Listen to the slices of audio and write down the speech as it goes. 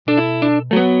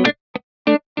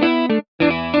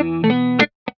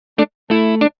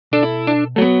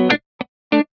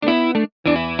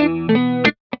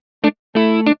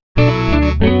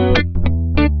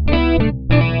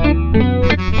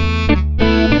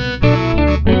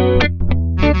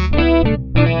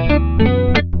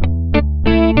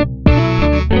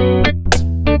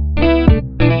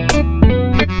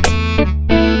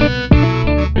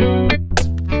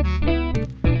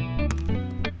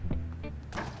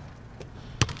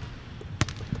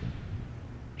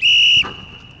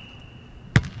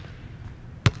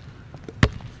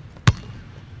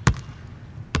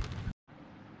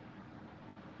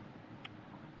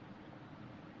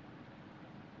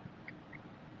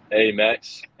Hey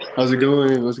Max, How's it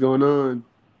going? What's going on?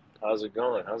 how's it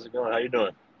going? How's it going? How you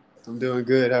doing? I'm doing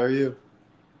good. How are you?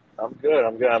 I'm good.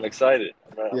 I'm good. I'm excited.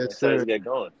 I'm Yes, excited sir. to get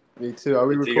going. Me too. Are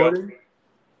we Hey Tigo. recording?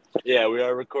 Yeah, we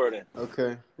are recording.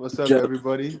 Okay. What's up, Gen-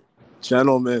 everybody?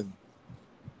 Gentlemen,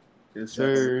 Yes,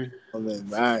 gentlemen, sir. Good,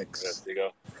 Max, Tigo.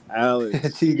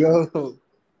 Alex, T-Go.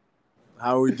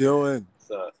 how we doing?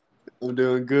 So I'm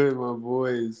doing good, my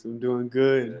boys. I'm doing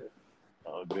good. good.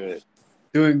 All good.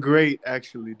 Doing great,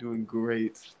 actually. Doing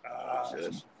great.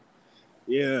 Good.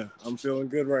 Yeah, I'm feeling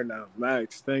good right now.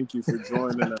 Max, thank you for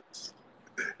joining us.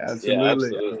 Yeah,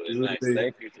 Absolutely. absolutely. Max, Absolutely.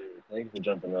 thank you for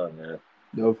jumping on, man.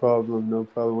 No problem. No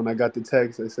problem. When I got the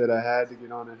text, I said I had to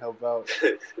get on and help out.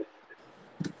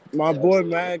 My Yeah, boy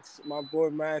absolutely. Max, my boy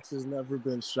Max has never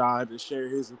been shy to share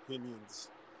his opinions,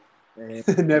 and,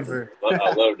 Never.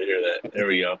 I love to hear that. There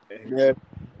we go. Never.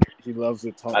 he loves to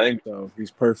I talk, think so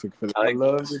he's perfect for I I think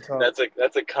love to talk.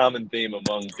 that's a common theme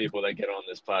among people that get on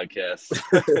this podcast.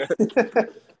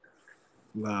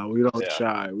 Nah, we don't Yeah,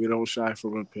 shy. We don't shy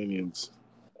from opinions.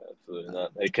 absolutely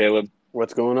not. Hey Caleb,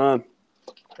 What's going on?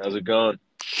 how's it going?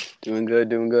 Doing good,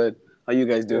 doing good. How you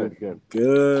guys doing?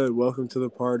 Good. Welcome to the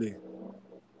party.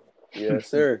 Yes,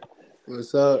 sir.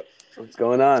 What's up? What's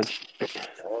going on?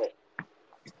 All right.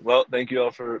 Well, thank you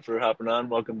all for hopping on.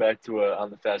 Welcome back to on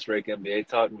the Fastbreak NBA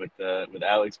talk with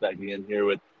Alex back again here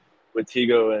with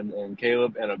Tigo and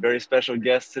Caleb and a very special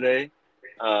guest today,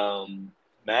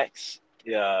 Max.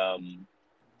 Yeah,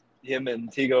 him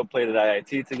and Tigo played at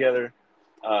IIT together.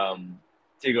 Um,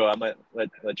 Tigo, I might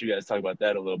let you guys talk about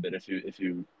that a little bit if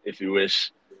you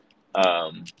wish.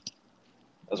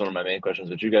 That's one of my main questions.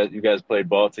 But you guys played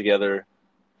ball together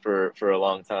for a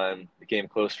long time, became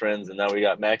close friends, and now we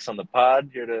got Max on the pod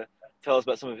here to tell us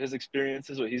about some of his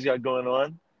experiences, what he's got going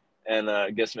on,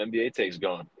 and get some NBA takes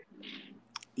going.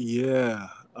 Yeah.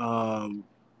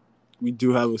 We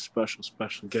do have a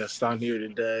special guest on here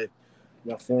today.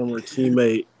 My former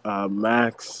teammate,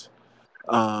 Max.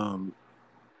 Um,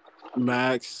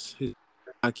 Max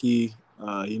Hisatake,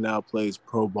 he now plays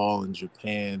pro ball in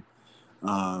Japan.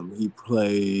 He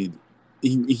played.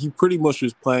 He pretty much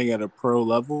was playing at a pro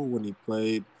level when he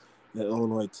played at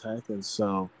Illinois Tech, and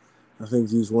so I think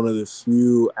he's one of the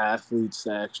few athletes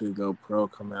to actually go pro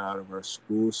coming out of our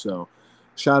school. So,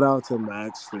 shout out to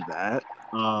Max for that.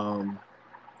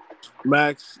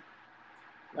 Max,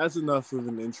 that's enough of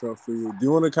an intro for you. Do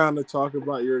you want to kind of talk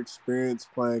about your experience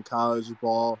playing college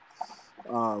ball?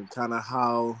 Kind of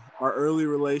how our early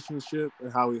relationship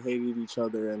and how we hated each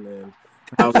other, and then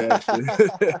how we actually we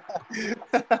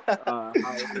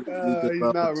He's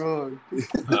not developed. wrong.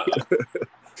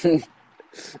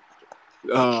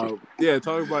 Yeah,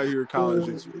 talk about your college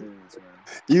experience, man.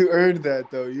 You earned that,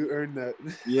 though. You earned that.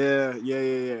 Yeah.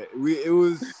 It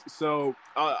was so.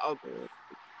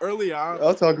 Early on.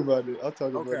 I'll talk about it. I'll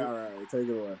talk Okay, about it. all right, take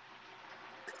it away.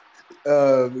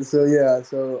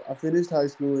 So I finished high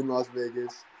school in Las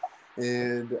Vegas,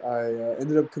 and I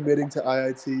ended up committing to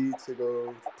IIT to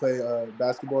go play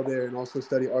basketball there and also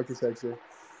study architecture.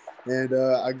 And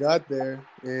I got there,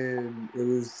 and it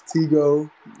was Tigo,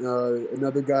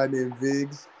 another guy named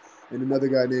Viggs, and another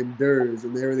guy named Durs,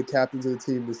 and they were the captains of the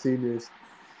team, the seniors.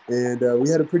 And we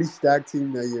had a pretty stacked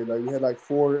team that year. Like we had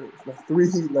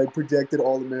three like projected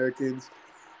All Americans,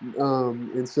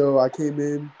 and so I came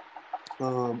in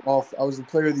off. I was the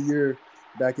player of the year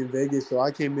back in Vegas, so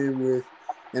I came in with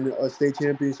and a state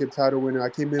championship title winner. I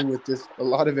came in with just a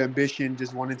lot of ambition,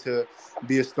 just wanted to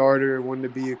be a starter, wanted to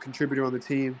be a contributor on the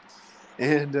team,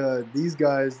 and these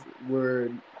guys were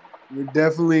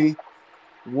definitely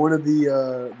one of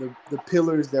the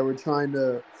pillars that were trying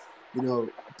to,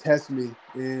 test me.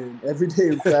 And every day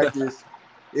in practice,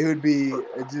 it would be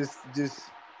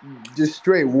just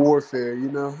straight warfare,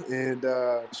 and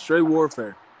Straight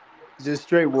warfare. just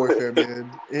straight warfare,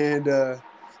 man. And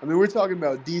I mean, we're talking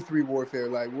about D3 warfare.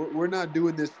 Like we're not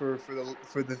doing this for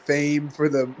the fame, for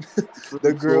the For the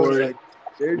the girls. glory. Like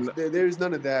there's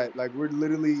none of that. Like we're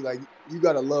literally like you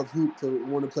gotta love hoop to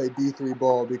want to play D3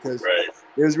 ball because Right.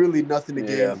 there's really nothing to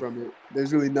gain Yeah. from it.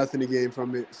 There's really nothing to gain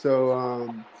from it.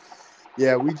 So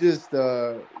yeah, we just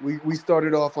we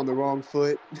started off on the wrong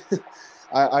foot.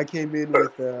 I came in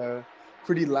with a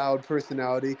pretty loud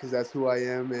personality because that's who I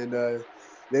am, and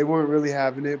they weren't really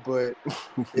having it, but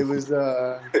it was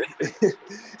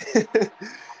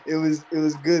it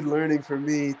was good learning for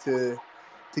me to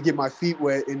get my feet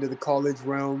wet into the college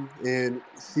realm and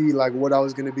see like what I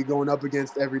was going to be going up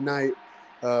against every night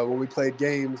when we played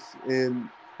games. And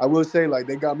I will say like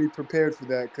they got me prepared for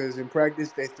that because in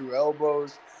practice they threw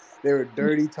elbows, they were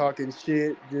dirty talking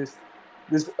shit, just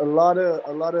a lot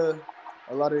of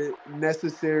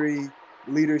necessary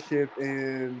leadership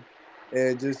and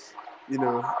just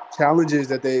challenges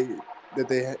that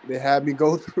they had me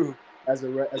go through as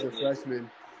a freshman.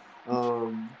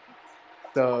 Um,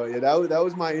 so yeah, that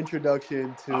was my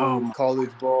introduction to Um,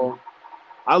 college ball.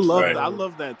 Right. I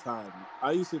love that time.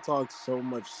 I used to talk so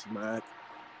much smack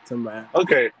to Max.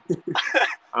 Okay.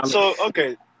 I'm, So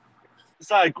okay.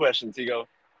 Side question, Tigo.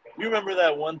 You remember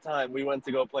that one time we went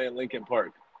to go play in Lincoln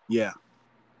Park? yeah,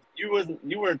 You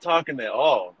weren't talking at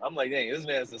all. I'm like, dang, this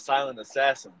man's a silent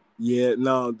assassin. yeah.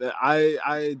 No, I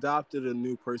adopted a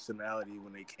new personality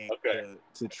when it came Okay.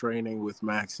 to training with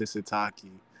Max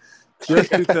Hisatake,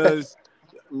 just because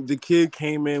the kid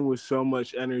came in with so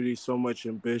much energy, so much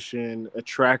ambition, a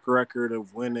track record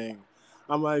of winning.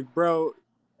 I'm like, bro,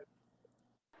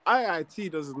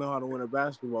 IIT doesn't know how to win a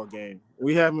basketball game.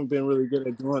 We haven't been really good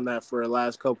at doing that for the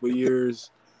last couple of years.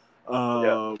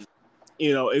 Yeah. Um,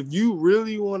 if you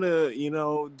really want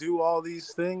to, do all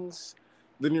these things,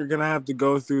 then you're gonna have to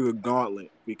go through the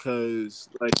gauntlet because,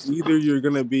 like, either you're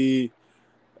gonna be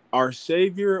our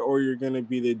savior or you're gonna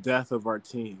be the death of our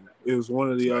team. It was one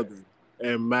or the Right. other.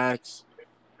 And Max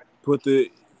put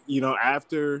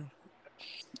after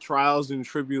trials and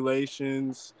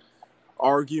tribulations,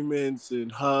 arguments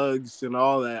and hugs and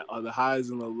all that, the highs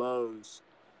and the lows.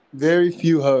 Very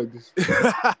few hugs.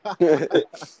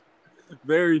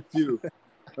 Very few.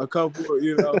 A couple,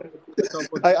 a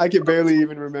couple. I can barely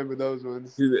even remember those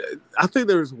ones. I think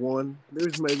there's one.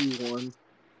 There's maybe one.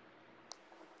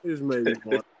 There's maybe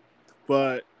one.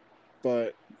 But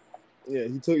yeah,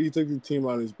 he took the team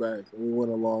on his back and we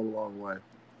went a long, long way.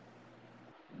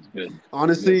 It's good.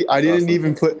 Honestly, That's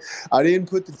awesome. I didn't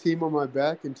put the team on my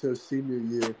back until senior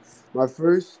year. My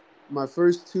first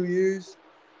 2 years,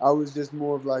 I was just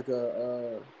more of like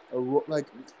like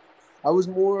I was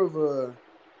more of a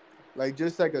like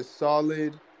just like a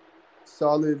solid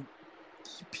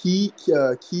key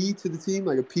to the team,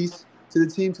 like a piece to the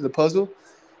team, to the puzzle.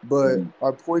 But Mm-hmm.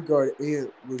 our point guard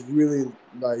Ant was really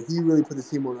like he really put the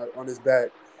team on his back.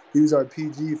 He was our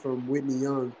PG from Whitney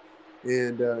Young,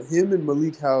 and him and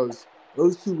Malik House,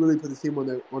 those two really put the team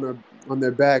on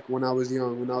their back when I was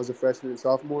young, when I was a freshman and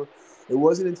sophomore. It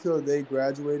wasn't until they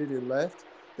graduated and left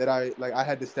that I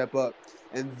had to step up,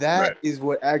 and that Right. is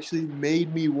what actually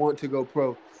made me want to go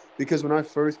pro. Because when I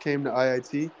first came to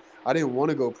IIT, I didn't want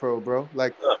to go pro, bro.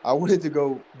 Like Oh, I wanted to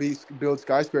go build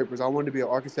skyscrapers. I wanted to be an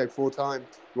architect full time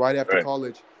right after right.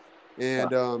 college. Wow.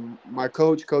 And my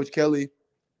coach, Coach Kelly,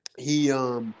 he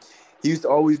used to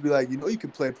always be like, you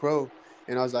can play pro.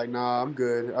 And I was like, nah, I'm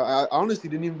good. I honestly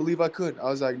didn't even believe I could. I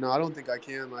was like, nah, I don't think I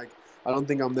can. Like, I don't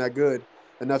think I'm that good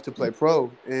enough to play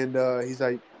pro. And he's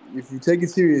like, if you take it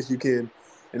serious, you can.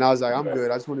 And I was like, I'm Right.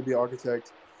 good. I just want to be an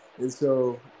architect. And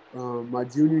so my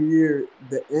junior year,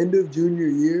 the end of junior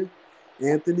year,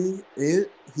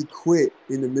 he quit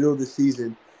in the middle of the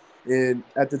season. And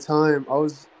at the time, I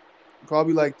was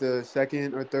probably like the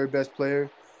second or third best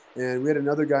player. And we had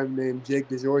another guy named Jake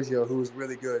DeGiorgio who was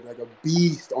really good, like a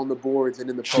beast on the boards and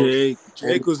in the post. Jake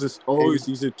And was just and always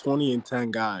he's a 20 and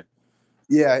 10 guy.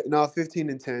 yeah, no, 15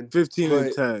 and 10, 15 and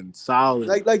but 10,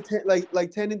 solid.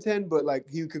 like 10 and 10, but like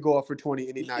he could go off for 20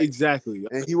 any night, Exactly.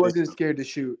 and he wasn't scared to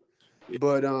shoot.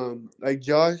 But like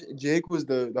Jake was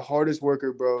the hardest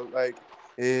worker, bro. Like,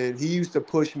 and he used to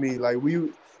push me. Like we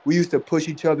used to push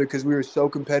each other because we were so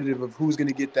competitive of who's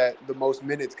gonna get the most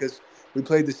minutes because we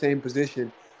played the same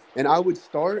position. And I would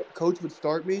start, coach would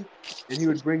start me, and he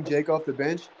would bring Jake off the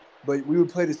bench, but we would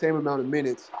play the same amount of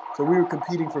minutes, so we were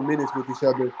competing for minutes with each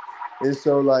other. And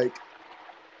so like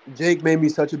Jake made me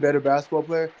such a better basketball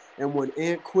player. And when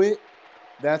Ant quit,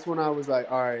 that's when I was like,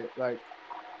 all right, like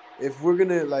if we're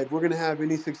gonna have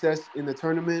any success in the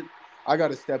tournament, I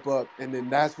gotta step up. And then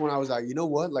that's when I was like, you know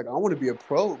what? Like I want to be a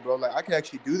pro, bro. Like I can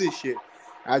actually do this shit.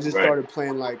 And I just Right. started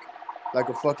playing like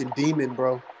a fucking demon,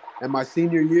 bro. And my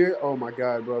senior year, oh my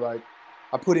god, bro. Like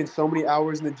I put in so many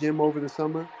hours in the gym over the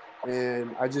summer,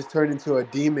 and I just turned into a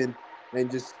demon and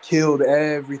just killed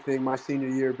everything my senior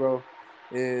year, bro.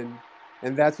 And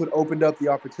and that's what opened up the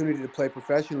opportunity to play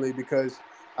professionally because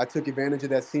I took advantage of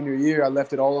that senior year. I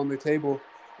left it all on the table,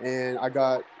 and I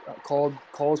got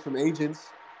calls from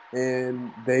agents,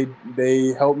 and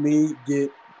they helped me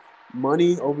get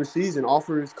money overseas and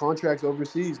offers contracts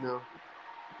overseas now.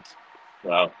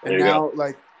 Wow. And There you go. now,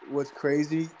 like, what's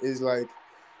crazy is like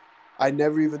I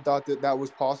never even thought that was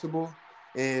possible,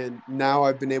 and now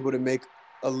I've been able to make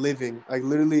a living. Like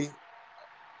literally,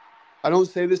 I don't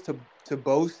say this to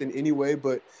boast in any way,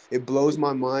 but it blows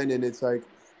my mind, and it's like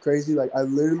crazy. Like I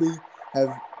literally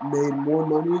have made more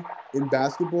money in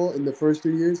basketball in the first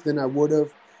 3 years than I would have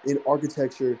in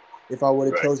architecture if I would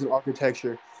have Right. chosen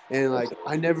architecture. and That's like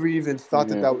I never even thought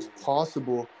that that was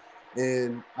possible,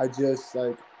 and I just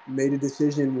like made a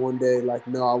decision one day like,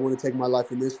 no, I want to take my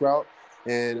life in this route,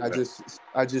 and right.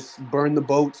 I just burned the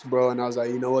boats, bro, and I was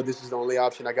like, you know what, this is the only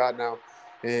option I got now,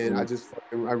 and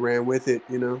Mhm. I ran with it,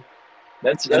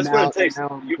 That's what it and takes. now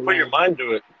I'm You put your glad. mind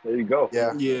to it. There you go.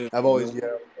 Yeah, Yeah, I've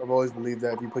always believed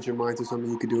that if you put your mind to something,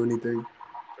 you could do anything.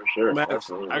 For sure. Max, I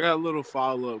Absolutely. got a little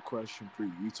follow-up question for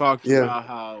you. You talked Yeah, about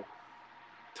how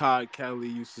Todd Kelly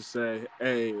used to say,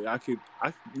 "Hey,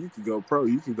 you could go pro,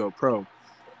 you could go pro."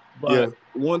 yeah. But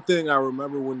one thing I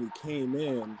remember when he came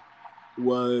in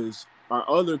was our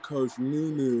other coach,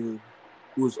 Nunu,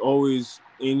 was always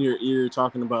in your ear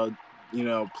talking about,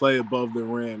 play above the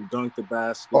rim, dunk the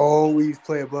basket, Always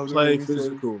play above the play rim. He said,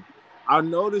 physical. I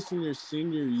noticed in your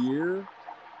senior year,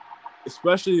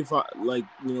 especially if I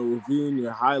reviewing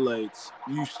your highlights,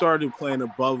 you started playing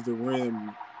above the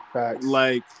rim facts,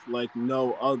 like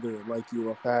no other, like you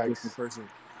were a different facts. person.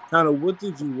 Kind of what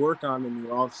did you work on in the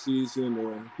off season,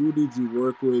 or who did you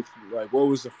work with? Like, what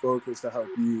was the focus to help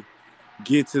you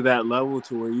get to that level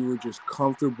to where you were just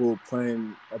comfortable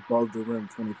playing above the rim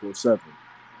 24/7?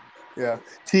 Yeah,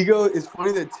 Tigo. It's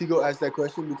funny that Tigo asked that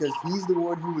question because he's the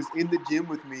one who was in the gym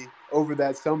with me over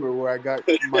that summer where I got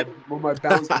my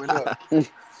bounce went up.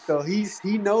 So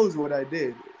he knows what I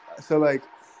did. So like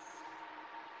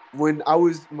when I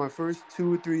was my first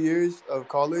 2 or 3 years of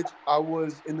college, I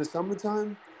was in the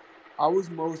summertime. I was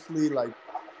mostly like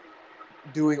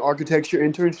doing architecture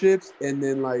internships and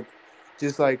then like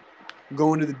just like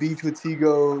going to the beach with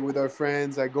Tigo with our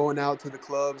friends, like going out to the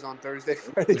clubs on Thursday,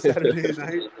 Friday, Saturday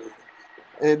night.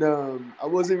 And I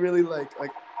wasn't really like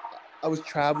I was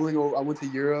traveling. I went to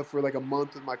Europe for like a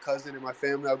month with my cousin and my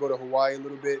family. I'll go to Hawaii a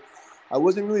little bit. I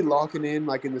wasn't really locking in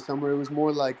like in the summer. It was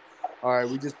more like, all right,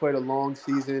 we just played a long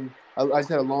season. I just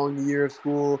had a long year of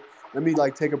school. Let me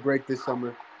like take a break this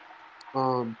summer.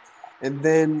 Um, and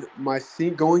then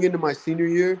going into my senior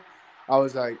year, I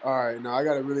was like, all right, now I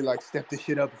got to really like step this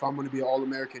shit up if I'm going to be All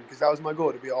American because that was my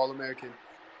goal to be All American.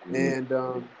 Mhm. And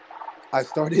I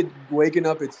started waking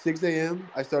up at 6 a.m.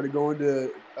 I started going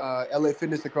to LA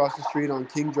Fitness across the street on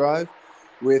King Drive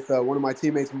with one of my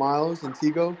teammates, Miles and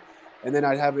Tigo. And then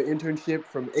I'd have an internship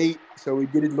from 8. So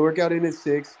we'd get a workout in at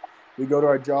 6. We go to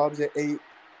our jobs at 8.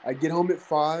 I'd get home at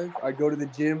 5. I'd go to the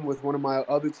gym with one of my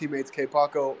other teammates, K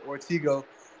Paco or Tigo,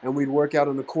 and we'd work out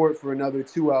on the court for another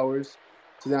 2 hours.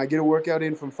 So then I get a workout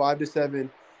in from 5 to 7.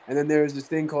 And then there's this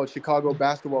thing called Chicago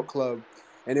Basketball Club,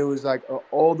 and it was like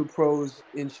all the pros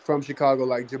from Chicago,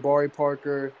 like Jabari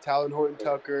Parker, Talon Horton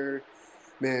Tucker,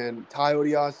 man, Ty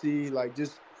Odiasi, like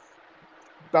just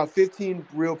about 15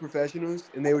 real professionals,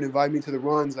 and they would invite me to the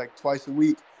runs like twice a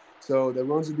week. So the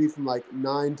runs would be from like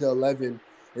 9 to 11,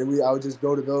 and I would just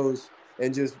go to those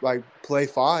and just like play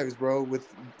fives, bro, with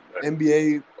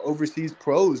NBA overseas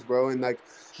pros, bro, and like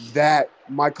that,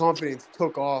 my confidence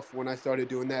took off when I started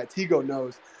doing that. Tigo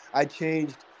knows I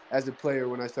changed as a player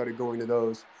when I started going to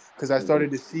those because I Mhm.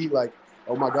 started to see like,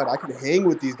 oh my god, I can hang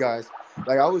with these guys.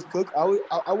 Like I was cooked.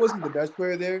 I wasn't the best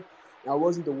player there. I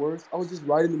wasn't the worst. I was just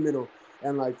right in the middle.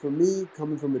 And like for me,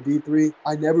 coming from a D3,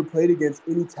 I never played against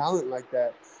any talent like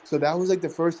that. So that was like the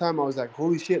first time I was like,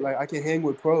 holy shit, like I can hang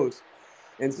with pros.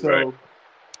 And Right. so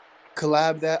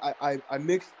collab that I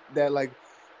mixed that like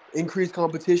increased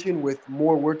competition with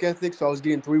more work ethic. So I was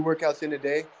getting 3 workouts in a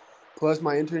day, plus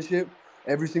my internship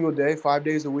every single day, 5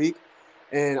 days a week.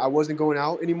 And I wasn't going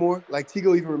out anymore. Like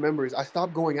Tigo even remembers, I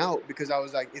stopped going out because I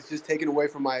was like, it's just taken away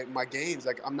from my gains.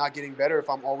 Like I'm not getting better if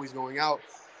I'm always going out.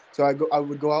 So I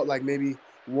would go out like maybe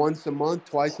once a month,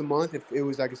 twice a month if it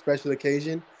was like a special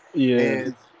occasion, Yeah,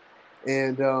 and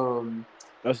and um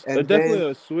and then definitely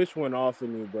a switch went off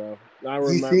in me, bro. I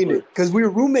he seen remember it because we were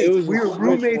it roommates. was a We were switch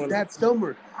roommates when that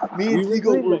summer. Me and we were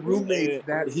Tigo were roommates, roommates and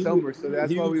that summer, so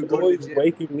that's he why we was would go to the always gym.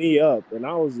 waking me up, and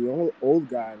I was the only old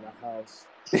guy in the house.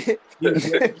 He's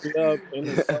waking me up in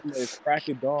the summer at crack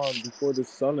of dawn before the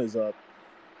sun is up,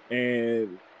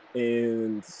 and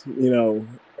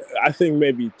I think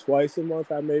maybe twice a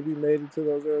month I maybe made it to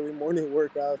those early morning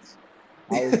workouts.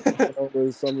 I was working over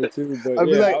the summer too, but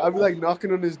yeah, I'd be like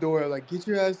knocking on his door, like, "Get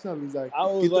your ass up." He's like, I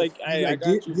was "Get the," like, he's hey, I like,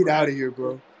 got you. Get out of here,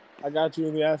 bro." I got you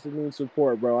in the afternoon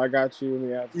support, bro. I got you in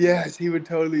the afternoon. Yes, he would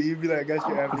totally. He'd be like, "I got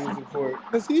your afternoon support,"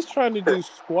 Because he's trying to do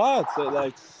squats at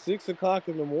like 6 o'clock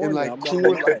in the and morning. like I'm like,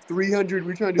 core like 300.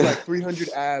 We're trying to do like 300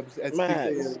 abs at 6 Max,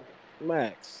 a.m.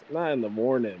 Max, not in the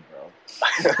morning, bro.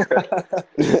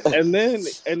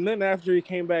 And then after he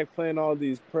came back playing all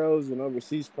these pros and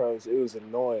overseas pros, it was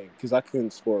annoying because I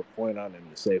couldn't score a point on him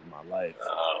to save my life.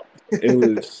 Oh, It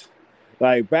was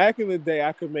like back in the day,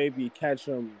 I could maybe catch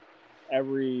him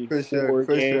every For sure,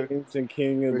 4 games and for sure.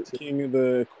 king of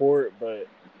the court, but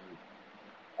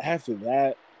after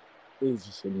that, it was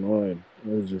just annoying.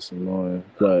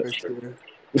 But For sure.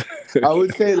 I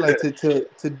would say like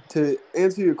to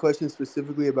answer your question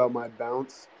specifically about my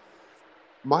bounce.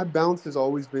 My bounce has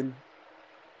always been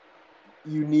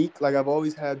unique. Like I've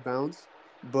always had bounce,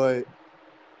 but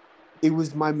it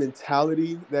was my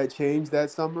mentality that changed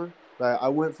that summer. Like I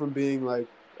went from being like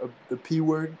the p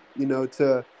word,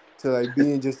 to like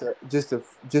being just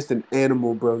an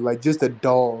animal, bro. Like just a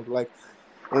dog. Like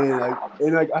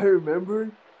I remember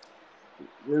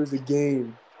there was a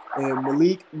game, and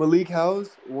Malik House,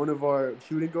 one of our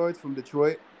shooting guards from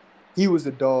Detroit, he was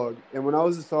a dog. And when I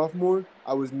was a sophomore,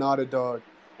 I was not a dog.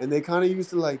 And they kind of used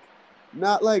to like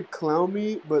not like clown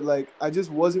me, but like I just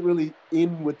wasn't really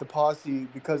in with the posse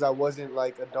because I wasn't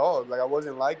like a dog. Like I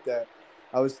wasn't like that.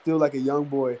 I was still like a young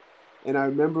boy. And I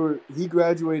remember he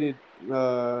graduated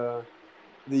the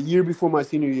year before my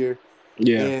senior year,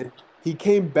 yeah, and he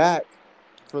came back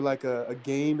for like a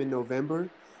game in November,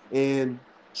 and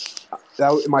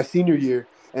that was my senior year,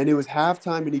 and it was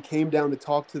halftime, and he came down to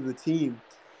talk to the team,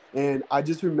 and I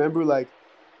just remember like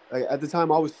at the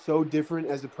time I was so different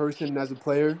as a person and as a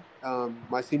player.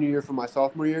 My senior year from my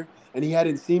sophomore year, and he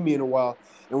hadn't seen me in a while.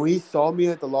 And when he saw me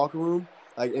at the locker room,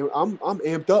 like and I'm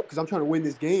amped up because I'm trying to win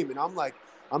this game, and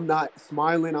I'm not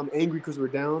smiling. I'm angry because we're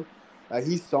down. Like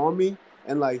he saw me,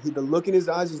 and like the look in his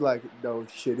eyes was like, no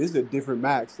shit, this is a different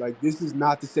Max. Like this is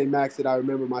not the same Max that I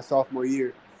remember my sophomore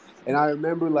year. And I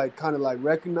remember like kind of like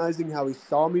recognizing how he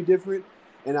saw me different,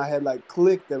 and I had like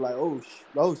clicked that like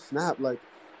oh snap, like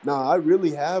nah, I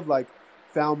really have like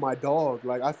found my dog.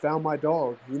 Like I found my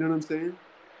dog. You know what I'm saying?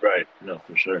 Right. No,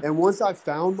 for sure. And once I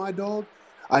found my dog,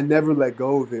 I never let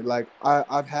go of it. Like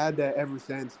I've had that ever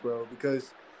since, bro.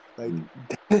 Because like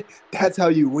Mm. that's how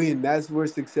you win. That's where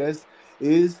success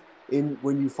is in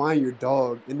when you find your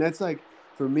dog. And that's like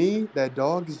for me, that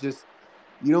dog is just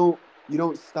you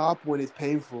don't stop when it's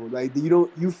painful. Like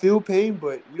you feel pain,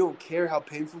 but you don't care how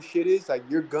painful shit is. Like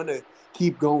you're gonna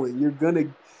keep going. You're gonna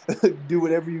do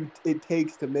whatever it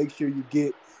takes to make sure you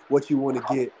get what you want to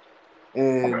get.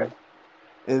 Right.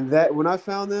 And that when I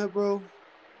found that, bro,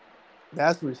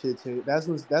 that's when shit changed. That's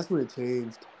when it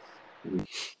changed.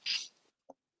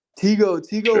 Tigo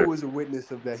Sure. was a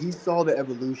witness of that. He saw the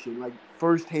evolution, like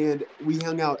firsthand. We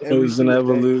hung out it every was an single day,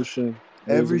 evolution. It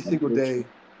was every an single evolution. day.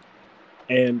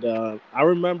 And I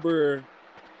remember,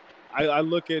 I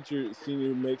look at your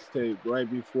senior mixtape right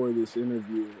before this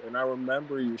interview, and I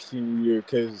remember your senior year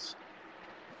because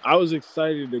I was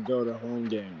excited to go to home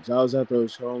games. I was at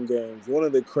those home games. One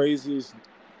of the craziest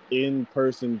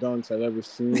in-person dunks I've ever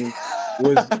seen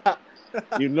was,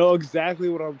 you know exactly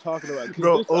what I'm talking about. Because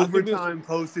Bro, I think this, Overtime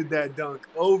posted that dunk.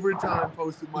 Overtime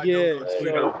posted my dunk yeah. on Right.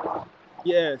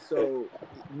 Twitter. So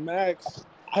Max,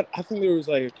 I think there was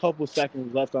like a couple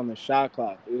seconds left on the shot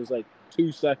clock. It was like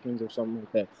 2 seconds or something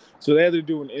like that. So they had to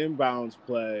do an inbounds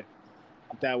play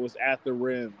that was at the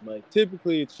rim. Like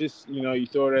typically, it's just you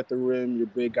throw it at the rim, your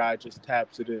big guy just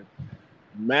taps it in.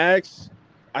 Max,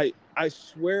 I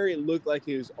swear it looked like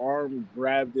his arm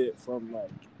grabbed it from like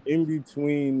in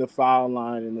between the foul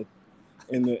line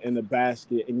and the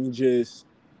basket, and he just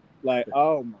like,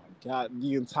 oh my god,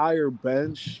 the entire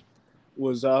bench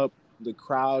was up. The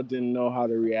crowd didn't know how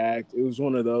to react. It was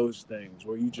one of those things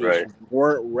where you just Right.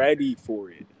 weren't ready for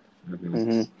it. Mm-hmm.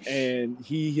 Mm-hmm. And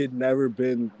he had never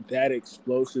been that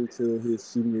explosive to his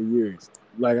senior years.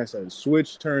 Like I said,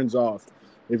 switch turns off.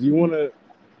 If you want to,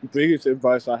 biggest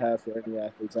advice I have for any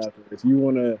athletes out there, if you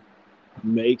want to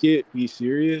make it, be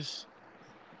serious,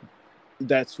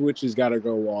 that switch has got to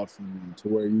go off in you to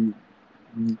where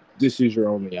this is your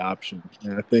only option.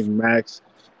 And I think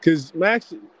because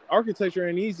Max, architecture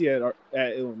ain't easy at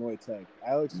Illinois Tech.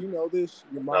 Alex, you know this.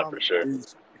 Your Not for mom sure.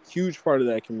 is a huge part of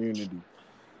that community.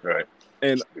 Right.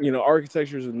 And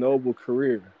architecture is a noble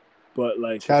career, but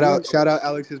like if Shout out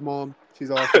Alex's mom. She's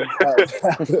awesome.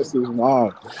 this is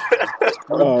mom.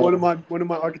 One of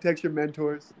my architecture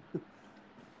mentors.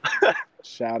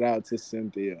 Shout out to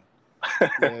Cynthia,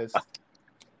 Yes.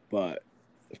 but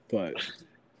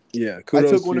yeah, I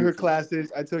kudos took to one of you. her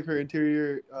classes. I took her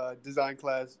interior design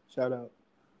class. Shout out.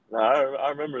 No, I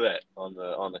remember that on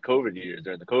the COVID years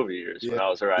during the COVID years when Yeah. I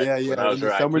was her when Yeah. I was In the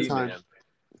her IT summertime. man.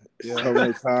 Yeah.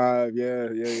 Summertime, yeah.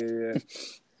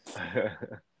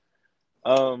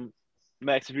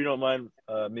 Max, if you don't mind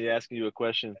me asking you a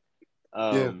question,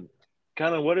 Yeah.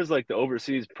 kind of what has like the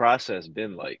overseas process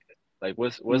been like? Like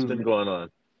what's been Mm. going on?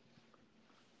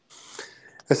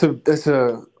 That's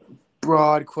a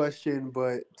broad question,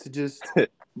 but to just Feel free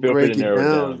to break it narrow it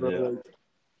down, down. bro. Yeah. Like,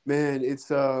 man,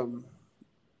 it's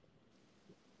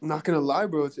not gonna lie,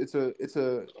 bro. It's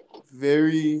a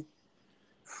very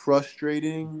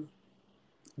frustrating,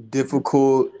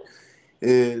 difficult,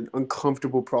 and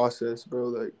uncomfortable process, bro.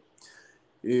 Like,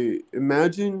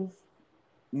 imagine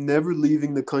never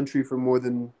leaving the country for more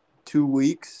than 2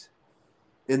 weeks,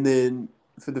 and then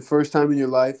for the first time in your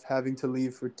life, having to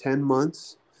leave for 10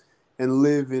 months and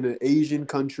live in an Asian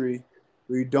country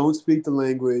where you don't speak the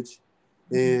language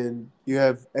and you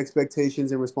have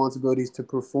expectations and responsibilities to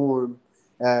perform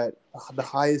at the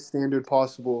highest standard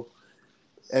possible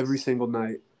every single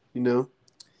night, you know?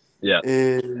 Yeah,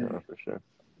 And, for sure.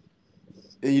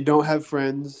 and you don't have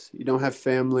friends, you don't have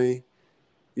family,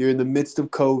 you're in the midst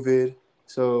of COVID.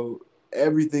 So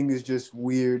everything is just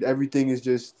weird. Everything is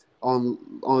just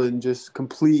on just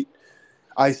complete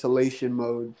isolation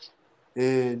mode.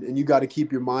 And you got to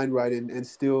keep your mind right and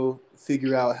still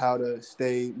figure out how to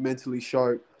stay mentally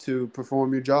sharp to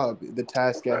perform your job, the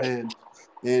task at Right, hand.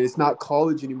 And it's not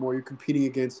college anymore. You're competing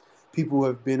against people who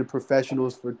have been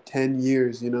professionals for 10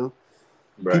 years, you know?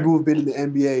 right. People who've been in the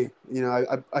NBA. You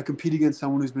know, I compete against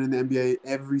someone who's been in the NBA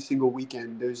every single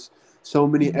weekend. There's so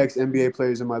many ex NBA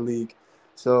players in my league.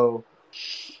 So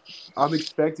I'm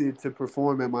expected to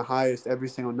perform at my highest every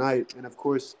single night. And of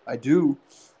course I do.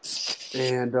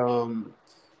 And,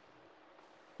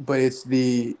 but it's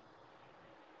the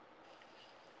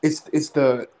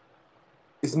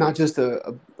it's not just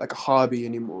a like a hobby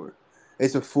anymore.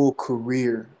 It's a full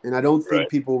career, and I don't think Right.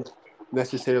 people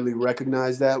necessarily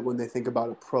recognize that when they think about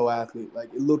a pro athlete.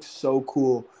 Like it looks so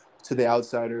cool to the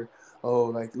outsider. Oh,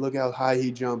 like look how high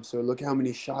he jumps, or look how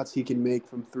many shots he can make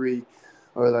from three,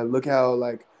 or like look how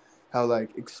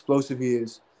explosive he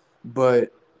is.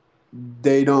 But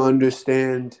they don't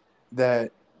understand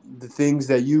that the things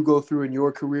that you go through in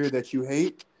your career that you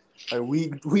hate, like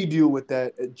we deal with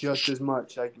that just as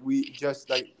much. Like we just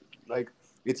like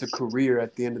it's a career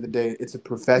at the end of the day. It's a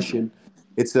profession.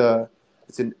 It's a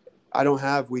it's an I don't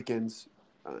have weekends.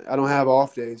 I don't have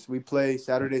off days. We play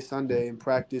Saturday, Sunday, and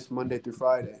practice Monday through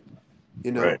Friday.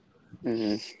 You Right. know,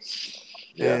 Hmm.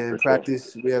 Yeah, for and sure.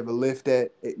 practice. We have a lift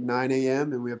at 9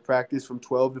 a.m. and we have practice from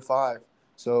 12 to 5.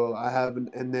 So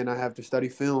and then I have to study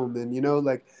film, and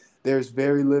like there's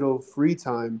very little free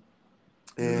time.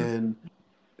 Hmm. And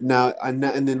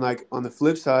and then like on the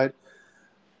flip side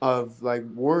of like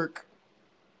work,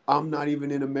 I'm not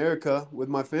even in America with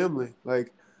my family.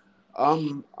 Like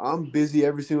I'm busy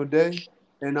every single day,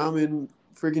 and I'm in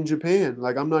freaking Japan.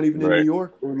 Like I'm not even in New Right.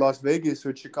 York or Las Vegas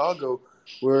or Chicago,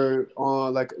 where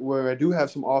I do have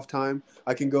some off time.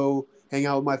 I can go hang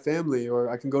out with my family, or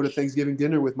I can go to Thanksgiving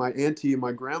dinner with my auntie and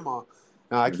my grandma.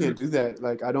 Now, I Hmm. can't do that.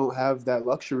 Like I don't have that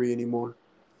luxury anymore.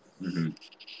 Hmm.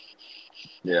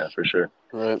 Yeah, for sure.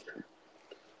 Right.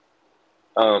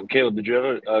 Caleb, did you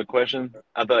have a question?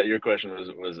 I thought your question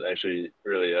was actually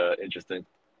really interesting.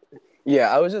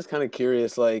 Yeah, I was just kind of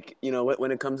curious, like,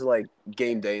 when it comes to like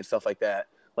game day and stuff like that,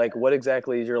 like, what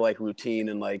exactly is your like routine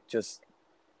and like just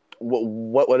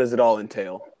what does it all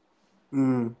entail?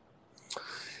 Mm.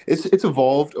 It's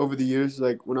evolved over the years.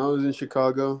 Like when I was in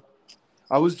Chicago,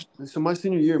 my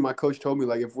senior year. My coach told me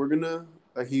like if we're gonna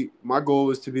my goal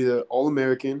was to be the All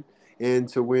American and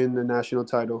to win the national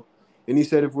title. And he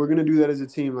said if we're gonna do that as a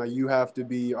team, like you have to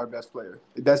be our best player.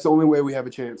 That's the only way we have a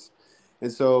chance.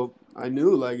 And so I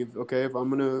knew like if I'm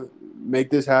gonna make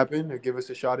this happen or give us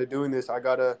a shot at doing this, I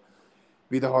gotta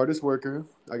be the hardest worker.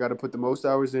 I gotta put the most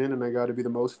hours in, and I gotta be the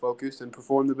most focused and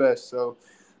perform the best. So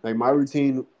like my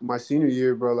routine, my senior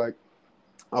year, bro, like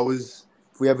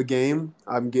if we have a game,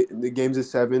 I'm getting the game's at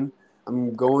 7.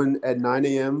 I'm going at 9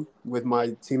 a.m. with my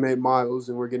teammate Miles,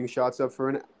 and we're getting shots up for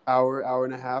an hour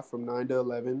and a half from 9 to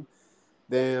 11.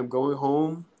 Then I'm going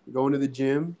home, going to the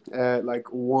gym at like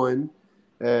 1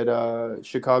 at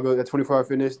Chicago at 24 Hour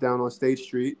Fitness down on State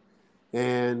Street.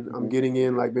 And I'm Hmm. getting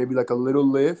in like maybe like a little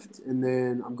lift, and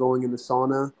then I'm going in the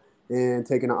sauna and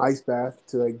taking an ice bath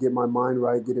to like get my mind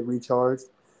right, get it recharged.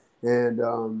 And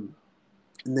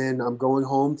and then I'm going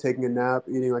home, taking a nap,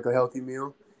 eating like a healthy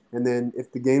meal. And then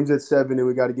if the game's at 7 and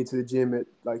we got to get to the gym at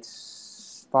like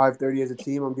 5:30 as a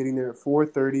team, I'm getting there at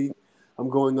 4:30. I'm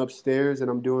going upstairs and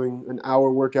I'm doing an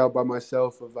hour workout by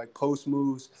myself of like post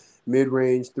moves, mid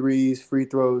range, threes, free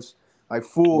throws, like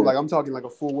full. Yeah. Like I'm talking like a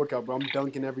full workout, bro. I'm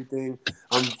dunking everything.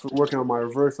 I'm working on my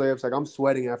reverse layups. Like I'm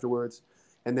sweating afterwards.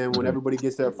 And then when Hmm. everybody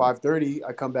gets there at 5:30,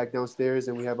 I come back downstairs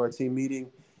and we have our team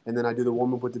meeting. And then I do the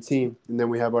warm up with the team, and then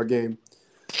we have our game.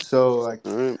 So like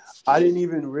All right. I didn't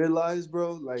even realize,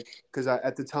 bro, like because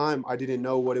at the time I didn't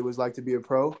know what it was like to be a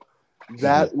pro. Hmm.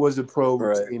 That was a pro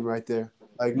Right. routine right there.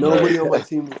 Like Right. nobody on my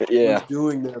team was Yeah.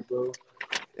 doing that, bro.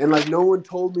 And like no one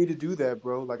told me to do that,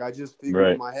 bro. Like I just figured in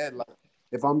Right. my head, like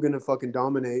if I'm gonna fucking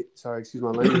dominate, sorry, excuse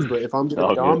my language, but if I'm gonna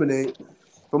All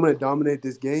good. dominate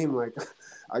this game, like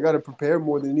I gotta prepare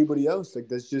more than anybody else. Like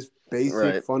that's just basic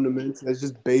Right. fundamentals. That's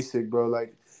just basic, bro.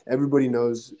 Like everybody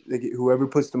knows, like, whoever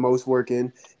puts the most work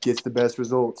in gets the best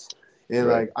results. And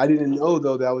Right. like I didn't know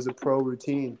though that was a pro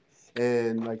routine.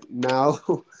 And like now,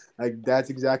 like that's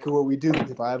exactly what we do.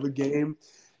 If I have a game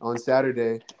on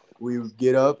Saturday, we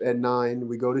get up at 9.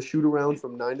 We go to shoot around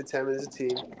from 9 to 10 as a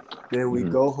team. Then we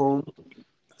Mhm. go home,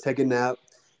 take a nap,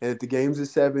 and if the game's at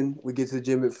 7, we get to the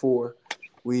gym at 4.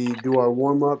 We do our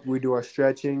warm up, we do our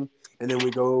stretching, and then we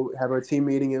go have our team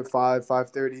meeting at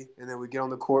 5:30, and then we get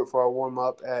on the court for our warm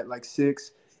up at like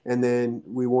 6, and then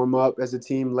we warm up as a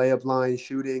team, layup line,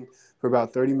 shooting for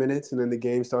about 30 minutes, and then the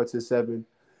game starts at 7.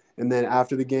 And then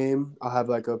after the game, I'll have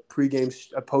like a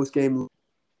a post game,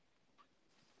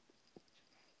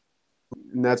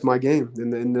 and that's my game.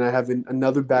 And then I have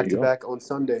another There back you to go. back on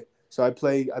Sunday. So I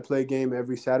play a game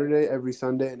every Saturday, every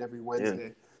Sunday, and every Yeah.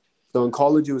 Wednesday. So in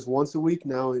college it was once a week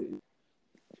now,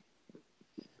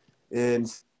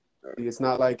 and it's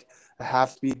not like a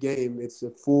half speed game. It's a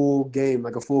full game,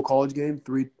 like a full college game,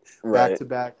 3 back Right. to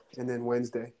back, and then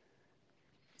Wednesday.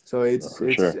 So No, it's for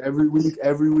it's sure. every week.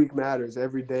 Every week matters.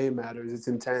 Every day matters. It's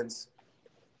intense.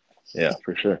 Yeah,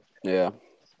 for sure. Yeah.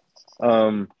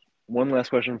 One last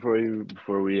question for you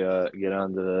before we get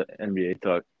on to the NBA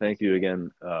talk. Thank you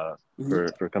again Mm-hmm.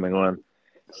 for coming on.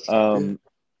 Yeah.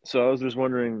 So I was just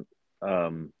wondering,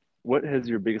 what has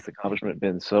your biggest accomplishment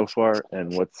been so far,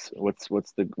 and what's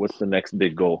the next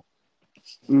big goal?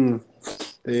 Mm.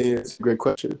 Yeah, it's a great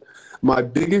question. My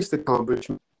biggest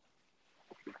accomplishment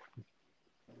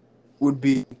would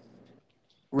be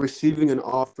receiving an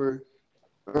offer.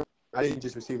 I didn't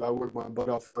just receive. I worked my butt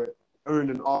off for it.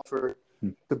 Earned an offer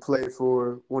to play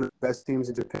for one of the best teams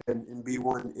in Japan in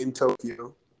B1 in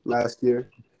Tokyo last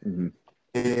year, Mm-hmm.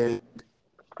 and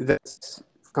that's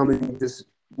coming just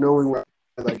knowing where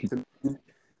I like to me,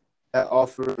 that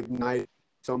offer ignited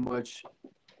so much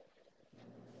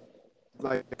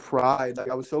like pride.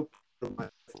 Like I was so proud of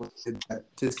myself when I did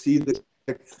that. To see the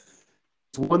like,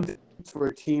 it's one thing for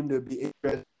a team to be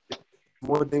interested.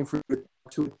 One thing for you to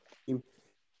talk to a team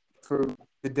for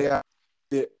the day I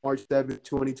did March 7th,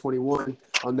 2021.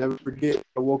 I'll never forget.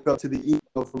 I woke up to the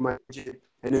email from my agent,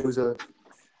 and it was a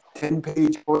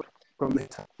 10-page from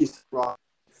the rock,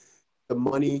 the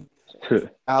money,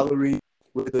 salary,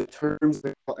 with the terms,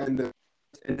 and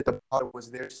at the bottom was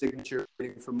their signature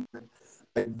from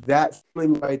like that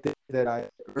feeling right there that I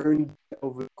earned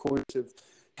over the course of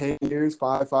 10 years,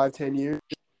 10 years,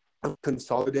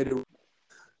 consolidated.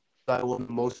 Like one of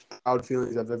the most proud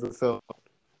feelings I've ever felt.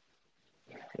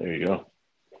 There you go.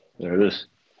 There it is.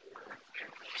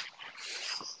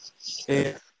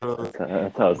 And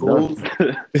That's how it's done. goals.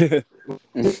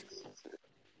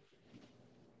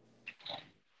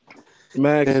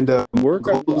 Max, And work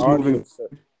on the goals audio. moving.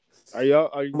 Are you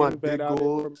My getting bad big audio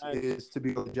goal from Max? is to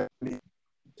be on the Japanese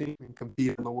team and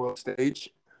compete on the world stage.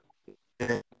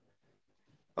 And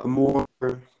a more,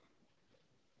 I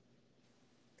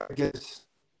guess,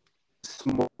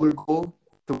 smaller goal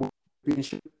to win the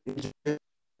championship in Japan.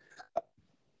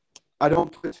 I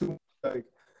don't put too much like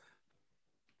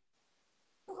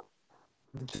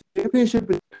the championship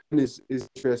in Japan is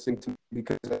interesting to me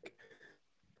because like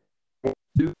I want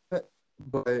to do that,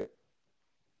 but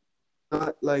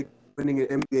not like winning an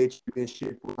NBA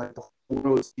championship or like the whole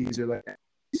world series or like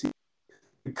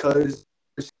because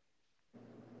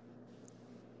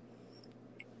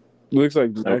Looks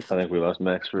like Oh, Max. I think we lost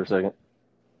Max for a second.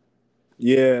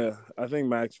 Yeah, I think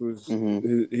Max was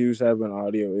Mhm. he was having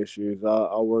audio issues.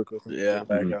 I'll work with him to Yeah. get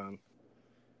back Mhm. on.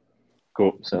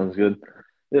 Cool. Sounds good.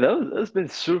 Yeah, that's been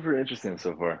super interesting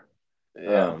so far.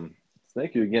 Yeah.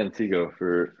 Thank you again, Tigo,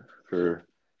 for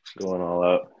going all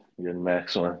out, getting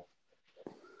Max on.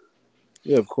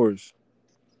 Yeah, of course.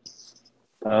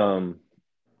 Um,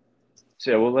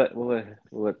 so yeah, we'll let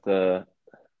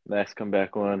Max come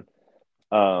back on.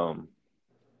 Um,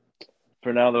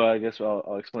 for now though, I guess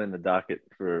I'll explain the docket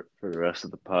for the rest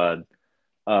of the pod.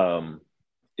 Um,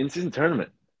 in-season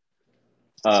tournament.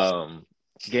 Um,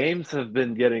 games have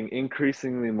been getting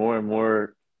increasingly more and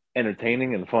more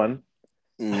entertaining and fun.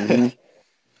 Hmm.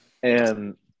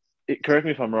 And correct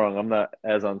me if I'm wrong. I'm not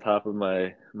as on top of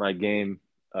my game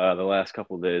the last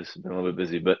couple of days. Been a little bit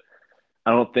busy, but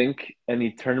I don't think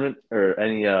any tournament or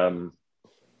any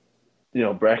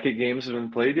bracket games have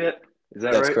been played yet. Is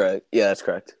that That's right? correct. Yeah, that's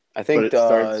correct. I But think it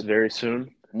starts very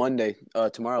soon. Monday,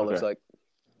 tomorrow looks Okay, like.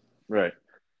 right.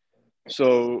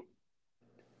 So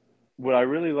what I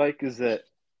really like is that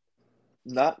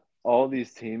not all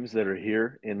these teams that are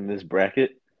here in this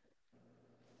bracket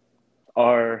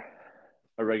are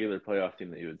a regular playoff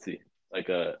team that you would see, like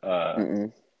a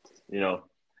Mm-mm. you know.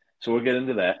 So we'll get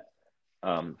into that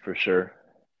for sure.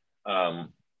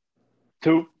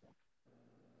 Two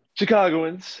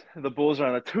Chicagoans, the Bulls are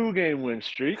on a 2-game win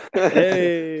streak.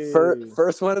 Hey.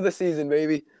 First one of the season,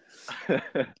 baby.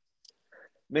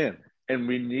 Man, and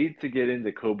we need to get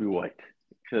into Kobe White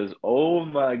because oh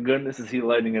my goodness, is he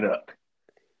lighting it up?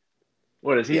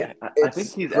 What is he? Yeah, I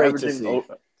think it's great to see.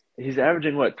 he's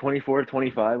averaging what 24,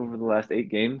 25 over the last 8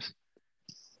 games.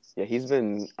 Yeah, he's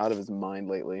been out of his mind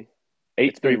lately.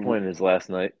 It's Eight been pointers last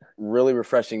night. really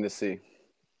refreshing to see.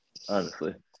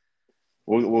 Honestly,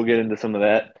 we'll get into some of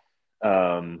that.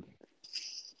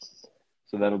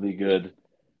 So that'll be good.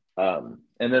 And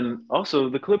then also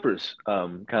the Clippers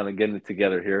kind of getting it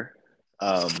together here,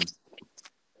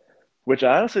 which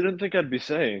I honestly didn't think I'd be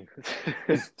saying.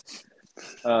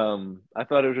 I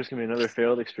thought it was just gonna be another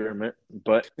failed experiment,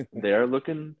 but they are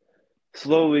looking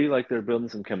slowly like they're building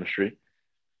some chemistry.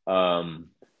 Um,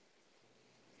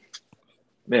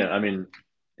 Man, I mean,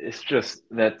 it's just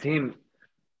that team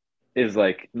is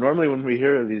like normally when we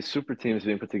hear of these super teams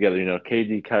being put together,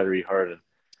 KD, Kyrie, Harden,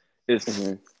 it's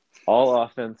Hmm. all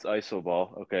offense, iso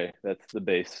ball. Okay, that's the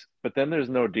base. But then there's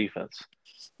no defense.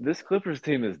 This Clippers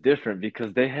team is different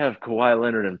because they have Kawhi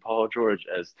Leonard and Paul George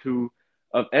as two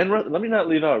of, and let me not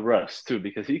leave out Russ too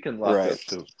because he can lock Right, up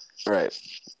too. right.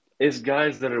 It's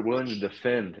guys that are willing to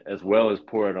defend as well as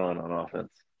pour it on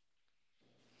offense.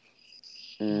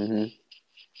 Hmm.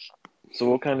 So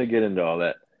we'll kind of get into all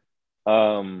that.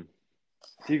 Tigo,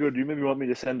 do you maybe want me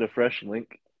to send a fresh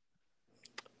link?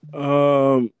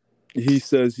 He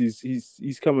says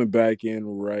he's coming back in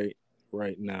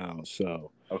right now.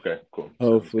 So Okay, cool. Sounds good.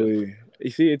 hopefully,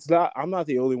 you see, I'm not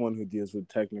the only one who deals with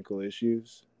technical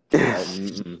issues.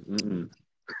 Oh,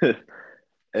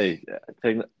 hey,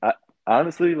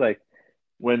 honestly, like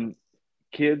when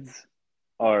kids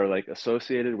are like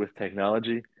associated with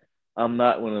technology, I'm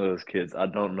not one of those kids. I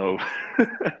don't know.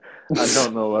 I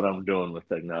don't know what I'm doing with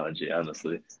technology.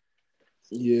 Honestly, I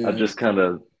Yeah, just kind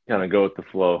of go with the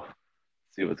flow,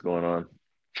 see what's going on.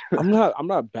 I'm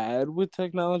not bad with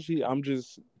technology.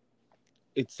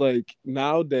 It's like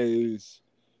nowadays,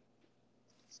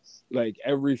 like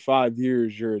every 5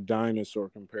 years, you're a dinosaur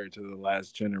compared to the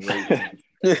last generation.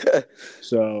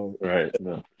 So Right.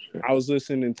 No. Sure. I was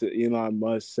listening to Elon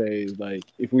Musk say, like,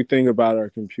 if we think about our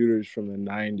computers from the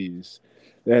 90s,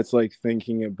 that's like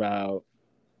thinking about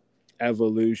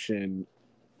evolution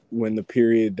when the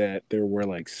period that there were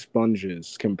like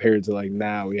sponges compared to like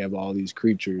now we have all these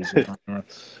creatures.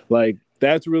 Like,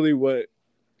 that's really what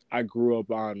I grew up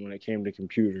on when it came to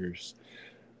computers.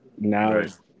 Now,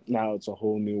 Right. now it's a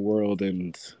whole new world,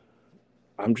 and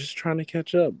I'm just trying to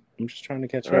catch up.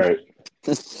 All right.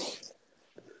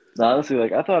 No, honestly,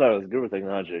 like I thought I was good with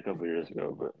technology a couple years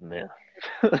ago, but man,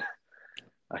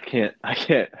 I can't,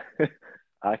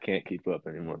 I can't keep up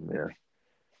anymore, man.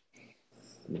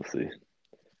 We'll see.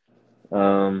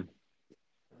 Um,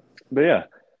 but yeah,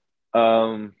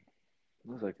 what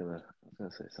was I gonna? I was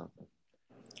gonna say something.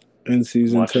 In I'm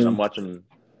season watching. 10. I'm watching.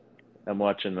 I'm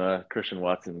watching Christian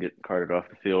Watson get carted off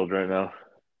the field right now.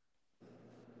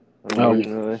 Oh,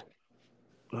 Unfortunately,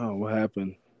 what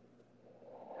happened?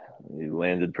 he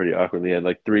landed pretty awkwardly. He had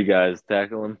like 3 guys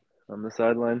tackle him on the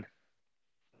sideline.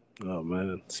 Oh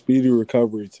man, speedy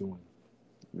recovery to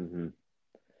him.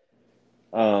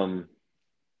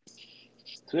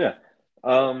 So yeah.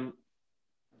 Um,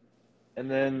 and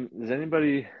then does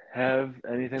anybody have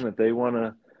anything that they want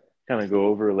to kind of go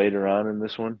over later on in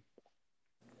this one?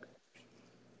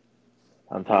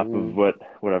 On top of what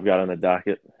I've got on the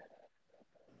docket.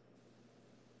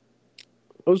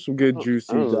 Those some good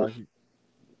juicy doc.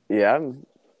 Yeah, I'm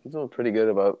feeling pretty good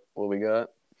about what we got.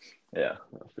 Yeah,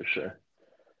 for sure.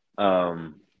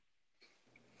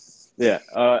 Yeah.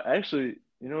 Actually,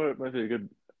 you know what might be a good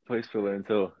place filler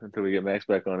until we get Max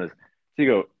back on is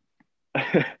Tigo.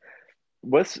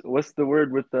 What's the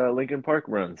word with Lincoln Park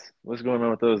runs? What's going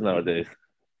on with those nowadays?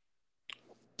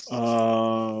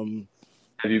 Um,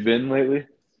 Have you been lately?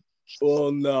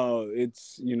 well, no,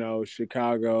 it's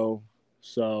Chicago,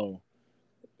 so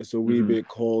it's a wee bit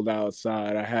cold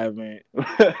outside.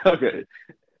 Okay.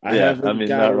 I Yeah, I haven't mean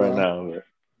got not right around. now, but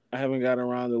I haven't got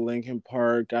around to Lincoln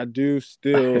Park. I do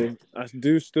still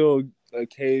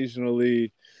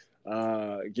occasionally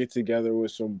get together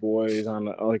with some boys on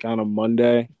a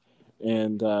Monday,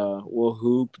 and we'll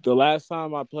hoop. The last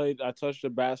time I touched a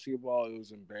basketball. It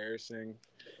was embarrassing.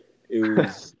 It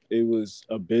was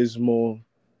abysmal.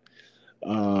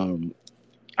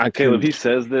 I Caleb, couldn't. he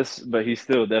says this, but he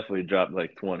still definitely dropped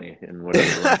like 20 in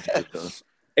whatever run he was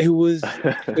It was.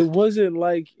 doing. It wasn't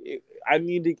like I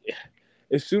need to.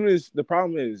 as soon as the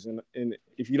problem is, and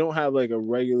if you don't have like a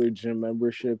regular gym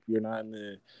membership, you're not in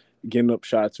the getting up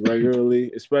shots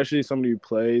regularly, especially somebody who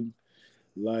played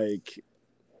like,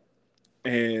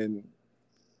 and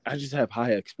I just have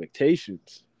high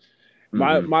expectations.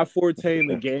 My forte in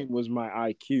the game was my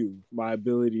IQ, my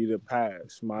ability to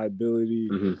pass, my ability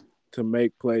to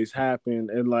make plays happen.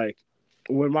 And like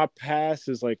when my pass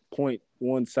is like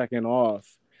 0.1 second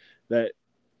off,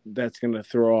 that's gonna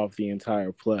throw off the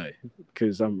entire play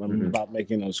because I'm about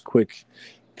making those quick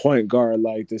point guard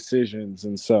like decisions.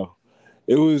 And so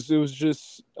it was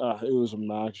just it was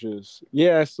obnoxious.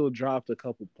 Yeah, I still dropped a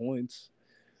couple points,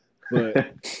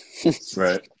 but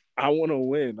Right. I want to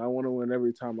win. I want to win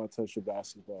every time I touch the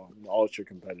basketball. I'm ultra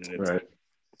competitive. Right.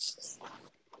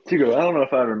 Tigo, I don't know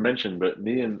if I ever mentioned, but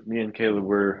me and Caleb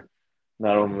were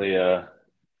not only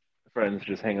friends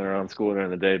just hanging around school during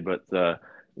the day, but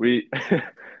we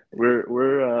we're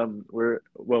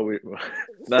well we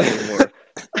not anymore.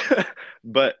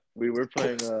 But we were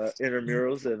playing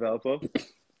intramurals at Valpo.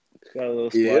 Got a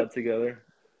little squad together.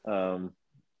 Ran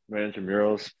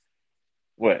intramurals.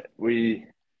 We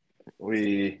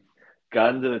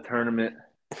got into the tournament,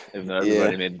 even though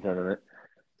everybody made the tournament.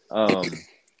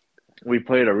 We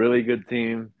played a really good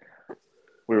team.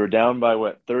 We were down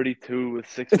by 32 with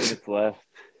 6 minutes left.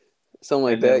 Something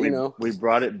like and then that, we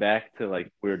brought it back to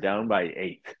like we were down by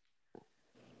 8.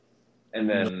 And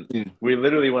then we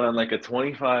literally went on like a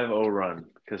 25-0 run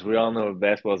because we all know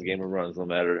basketball is a game of runs, no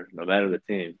matter the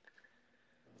team.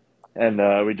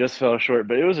 And we just fell short,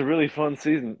 but it was a really fun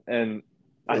season. And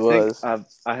I think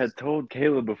I had told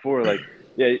Caleb before, like,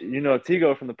 yeah,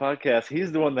 Tigo from the podcast,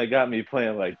 he's the one that got me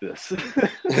playing like this.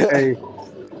 Hey,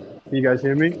 can you guys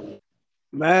hear me?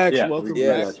 Max, welcome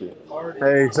back.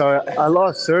 Hey, so I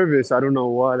lost service. I don't know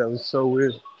why. That was so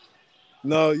weird.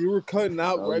 No, you were cutting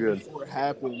out before it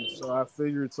happened, so I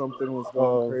figured something was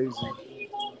going crazy.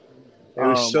 It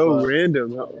was so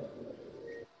random.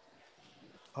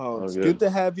 It's good to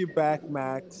have you back,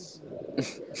 Max.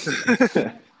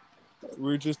 We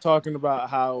were just talking about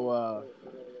how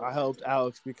I helped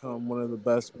Alex become one of the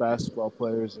best basketball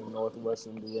players in Northwest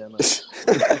Indiana.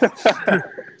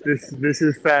 This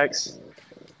is facts.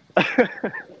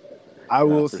 I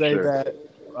will say that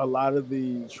a lot of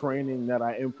the training that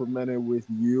I implemented with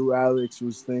you, Alex,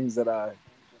 was things that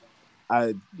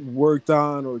I worked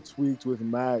on or tweaked with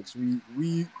Max.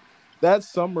 We that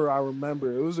summer, I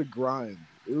remember it was a grind.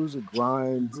 It was a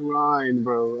grind. Grind,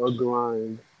 bro. A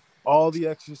grind. All the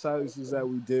exercises that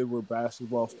we did were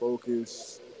basketball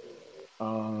focused.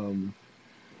 I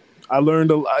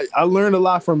learned a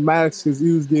lot from Max because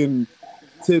he was getting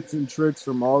tips and tricks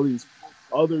from all these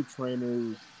other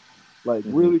trainers, like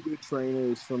really good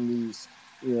trainers from these,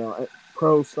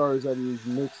 pro stars that he was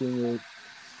mixing with,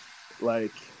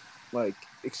 like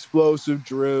explosive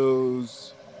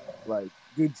drills, like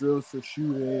good drills for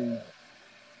shooting.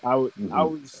 I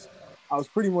was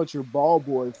pretty much your ball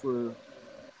boy for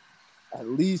at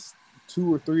least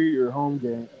 2 or 3 home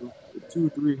games.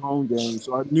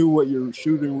 So I knew what your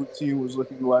shooting routine was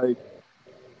looking like.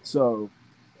 So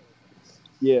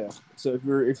yeah. So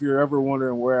if you're ever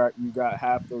wondering where you got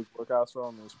half those workouts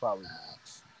from, it's probably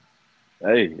Max.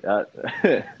 Hey,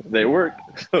 they work.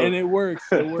 So. And it works.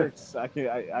 It works.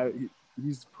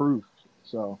 He's proof.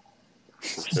 So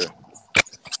for sure.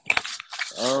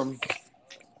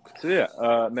 So yeah,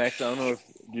 Max, I don't know if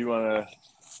you want to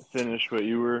finish what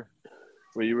you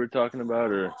were talking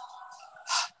about, or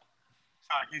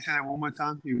Sorry, can you say that one more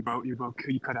time? You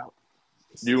cut out.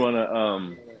 do you want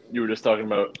to? You were just talking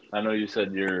about. I know you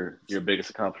said your biggest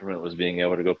accomplishment was being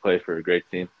able to go play for a great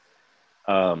team.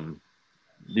 Do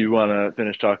you want to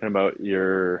finish talking about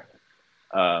your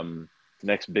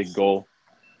next big goal?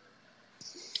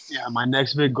 Yeah, my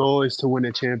next big goal is to win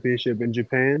a championship in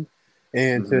Japan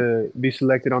and to be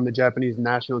selected on the Japanese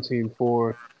national team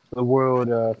for the World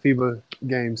FIBA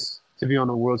Games, to be on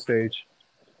the world stage.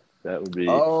 That would be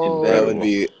incredible.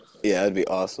 That'd be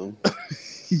awesome.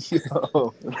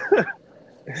 Yo.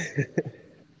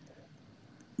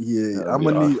 Yeah,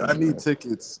 I need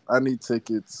tickets. I need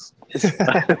tickets. Yeah.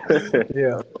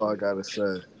 That's all I gotta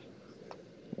say.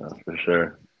 For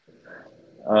sure.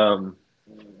 So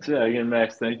yeah, again,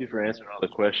 Max, thank you for answering all the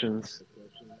questions.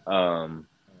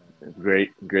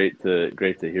 Great to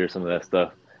hear some of that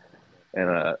stuff,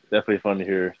 and definitely fun to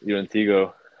hear you and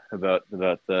Tigo about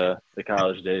the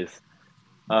college days.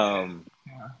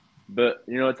 But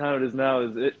you know what time it is now?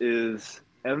 It is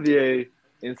NBA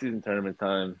in-season tournament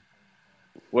time.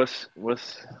 What's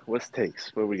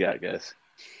takes? What we got, guys?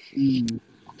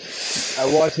 I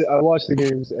watch the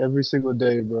games every single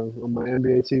day, bro. On my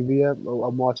NBA TV app,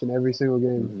 I'm watching every single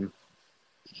game.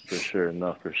 For sure.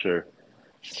 No, for sure.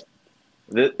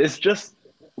 It's just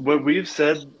what we've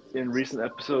said in recent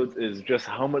episodes is just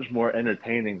how much more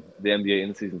entertaining the NBA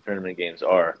in-season tournament games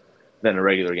are than a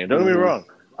regular game. Don't get me Mm-hmm.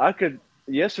 wrong.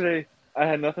 Yesterday I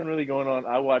had nothing really going on.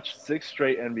 I watched 6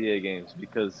 straight NBA games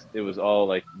because it was all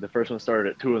like the first one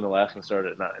started at 2 and the last one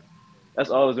started at 9. That's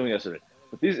all I was doing yesterday.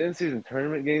 But these in-season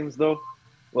tournament games though,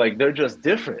 like they're just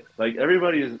different. Like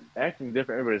everybody is acting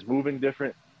different, everybody's moving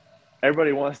different.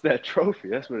 Everybody wants that trophy.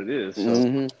 That's what it is. So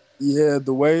Mm-hmm. Yeah,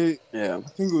 the way Yeah. I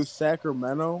think it was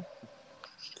Sacramento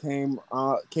came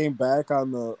back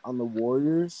on the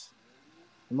Warriors.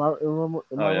 Am oh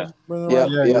I yeah. remembering Yep.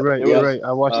 right? Yeah, you're Yep. right. It You're Yep. was right.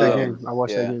 I watched that Yeah. game. I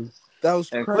watched that Yeah. game. That was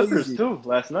and Clippers crazy. too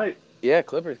last night. Yeah.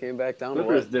 Clippers came back down to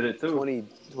Clippers what? did it too. 20,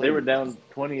 They 20. were down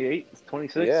 28,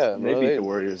 26, Yeah, and they bro. beat the They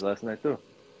Warriors last night too.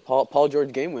 Paul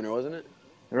George game winner, wasn't it?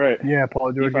 Right. Yeah,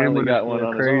 Paul He George game finally winner. got one Yeah,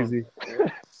 on his own. crazy. Yeah.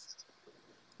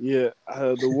 Yeah,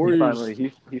 the He Warriors.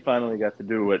 finally he finally got to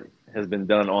do what has been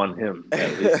done on him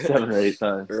at least 7 or 8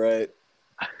 times. Right.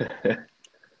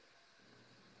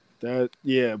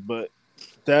 But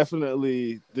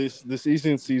definitely this this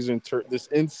in season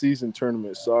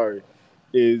tournament. Sorry,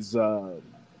 is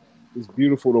is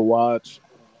beautiful to watch.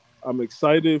 I'm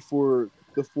excited for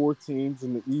the 4 teams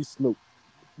in the East and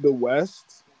the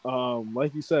West.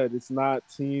 Like you said, it's not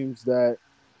teams that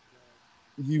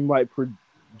you might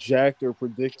project or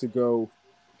predict to go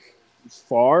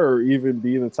far or even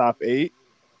be in the top 8.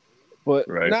 But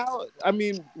Right. now, I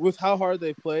mean, with how hard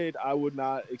they played, I would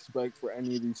not expect for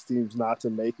any of these teams not to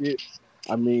make it.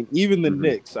 I mean, even the Mm-hmm.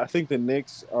 Knicks. I think the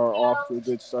Knicks are off to a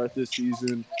good start this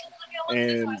season,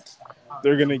 and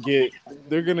they're gonna get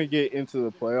into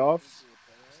the playoffs.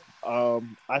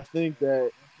 I think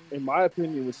that, in my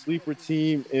opinion, the sleeper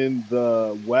team in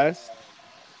the West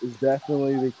is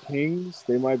definitely the Kings.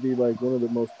 They might be like one of the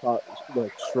most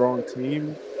strong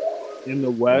teams in the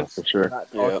Oh, for West, sure. not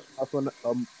Yeah.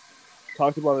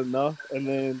 talked about enough. And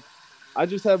then I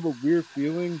just have a weird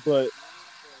feeling, but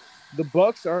the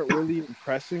Bucks aren't really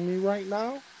impressing me right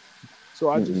now. So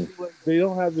I just Mm-mm. feel like they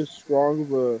don't have as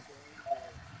strong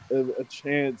of a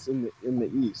chance in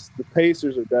the East. The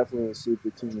Pacers are definitely a sleeper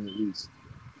team in the East.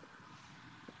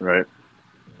 Right.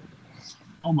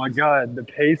 Oh my God, the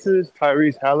Pacers,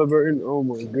 Tyrese Halliburton. Oh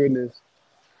my goodness.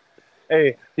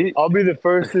 Hey, He I'll be the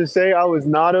first to say I was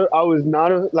not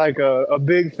a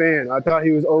big fan. I thought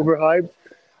he was overhyped,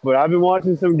 but I've been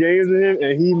watching some games of him,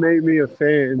 and he made me a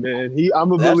fan. Man,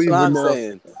 I'm a That's what believer I'm now.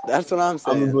 saying. That's what I'm I'm a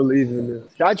saying. believer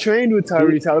now. I trained with he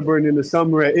Tyrese Halliburton in the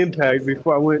summer at Impact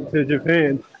before I went to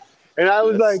Japan, and I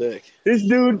was That's like, sick. this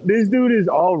dude is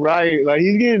all right. Like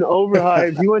he's getting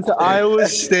overhyped. He went to Iowa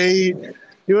State.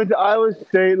 He went to Iowa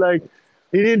State. Like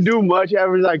he didn't do much.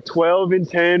 Averaged like 12 and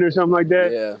 10 or something like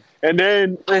that. Yeah. And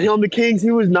then on the Kings,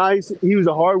 he was nice. He was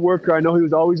a hard worker. I know he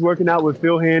was always working out with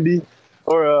Phil Handy,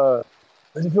 or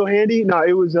was it Phil Handy? No,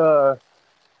 it was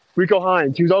Rico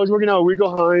Hines. He was always working out with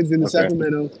Rico Hines in the okay.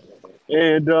 Sacramento.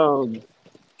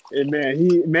 And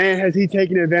man has he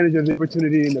taken advantage of the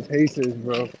opportunity in the Pacers,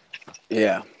 bro.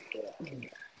 Yeah.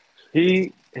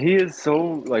 He is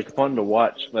so like fun to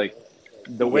watch. Like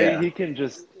the way Yeah. he can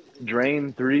just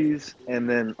drain threes and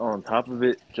then on top of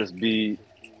it just be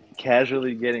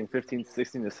casually getting 15,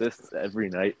 16 assists every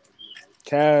night.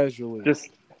 Casually. Just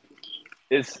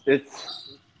it's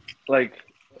like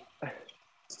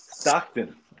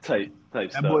Stockton type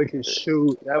That stuff boy can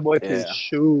shoot. That boy can Yeah.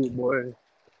 shoot, boy.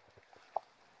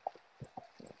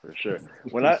 for sure.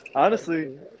 When I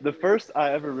honestly, the first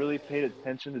I ever really paid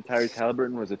attention to Tyrese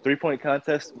Halliburton was a 3-point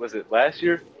contest. Was it last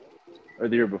year or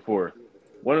the year before?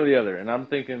 One or the other. And I'm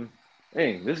thinking,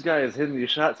 hey, this guy is hitting these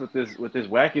shots with this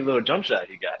wacky little jump shot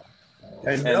he got.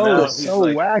 I And know now it's he's so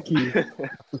like wacky.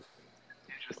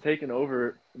 just taking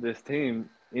over this team,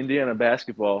 Indiana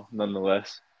basketball,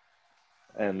 nonetheless.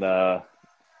 And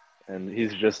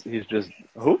he's just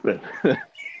hooping.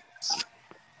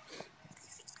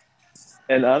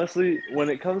 And honestly, when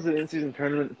it comes to the in-season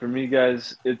tournament, for me,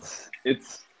 guys, it's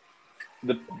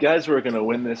the guys who are going to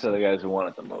win this are the guys who want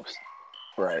it the most.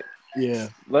 Right. Yeah.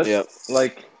 Let's Yep.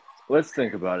 let's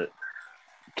think about it.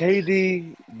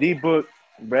 KD, D Book,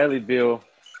 Bradley Beal,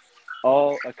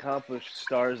 all accomplished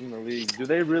stars in the league. Do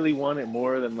they really want it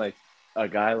more than like a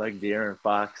guy like De'Aaron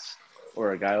Fox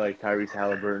or a guy like Tyrese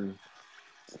Halliburton?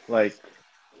 Like,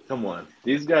 come on,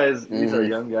 these are Mm-hmm.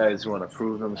 young guys who want to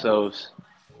prove themselves.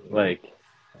 Like,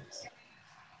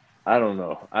 I don't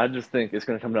know. I just think it's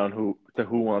going to come down who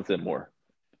wants it more.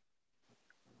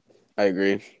 I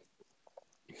agree.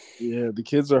 Yeah, the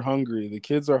kids are hungry. The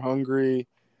kids are hungry.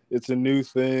 It's a new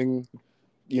thing.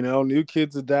 You know, new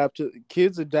kids adapt to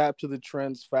the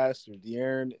trends faster.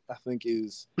 De'Aaron, I think,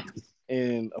 is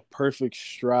in a perfect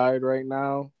stride right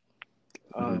now,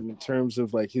 in terms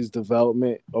of like his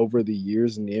development over the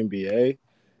years in the NBA.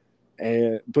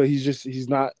 But he's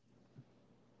not.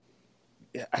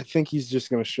 I think he's just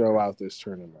going to show out this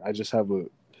tournament. I just have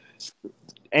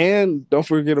and don't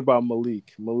forget about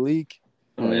Malik. Malik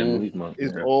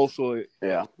is also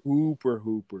a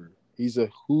hooper. He's a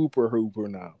hooper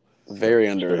now. Very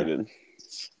underrated.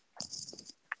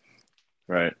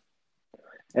 Right.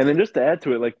 And then just to add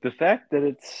to it, like the fact that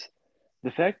it's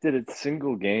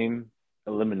single game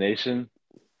elimination,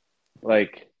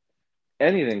 like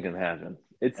anything can happen.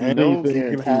 It's no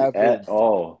guarantee at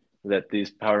all that these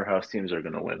powerhouse teams are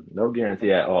going to win. No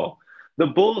guarantee at all. The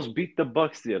Bulls beat the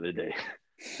Bucks the other day.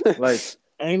 Like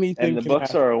anything, and the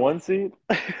Bucks are a 1 seed.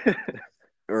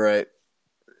 Right.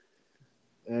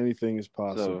 Anything is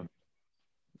possible.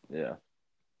 So, yeah,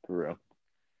 for real.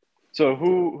 So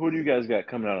who do you guys got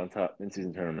coming out on top in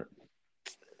season tournament?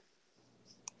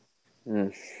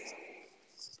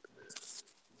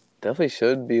 Definitely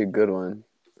should be a good one.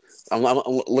 I'm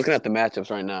looking at the matchups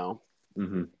right now.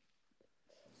 Mm-hmm.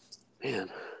 Man,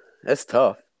 that's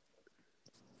tough.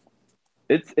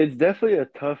 It's definitely a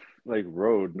tough like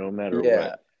road, no matter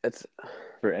what. It's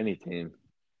for any team.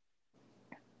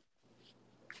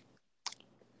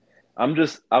 I'm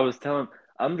just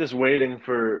waiting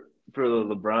for the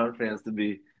LeBron fans to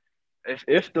be.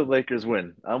 If the Lakers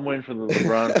win, I'm waiting for the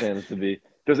LeBron fans to be.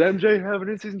 Does MJ have an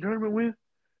in-season tournament win?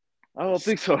 I don't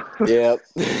think so. Yep.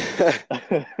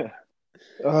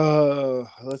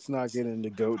 Let's not get into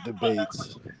GOAT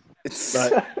debates.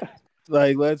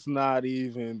 Like let's not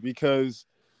even because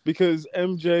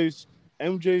MJ's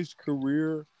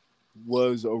career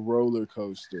was a roller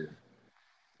coaster.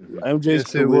 MJ's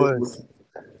career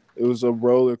it was a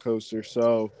roller coaster.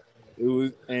 So it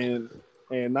was and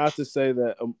not to say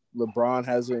that LeBron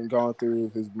hasn't gone through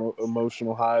his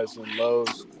emotional highs and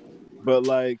lows, but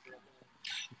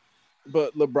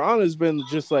LeBron has been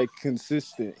just like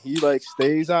consistent. He like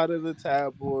stays out of the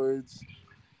tabloids.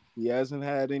 He hasn't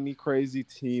had any crazy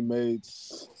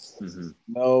teammates. Mm-hmm.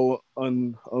 No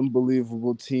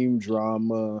unbelievable team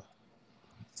drama.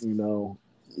 You know.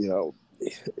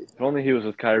 If only he was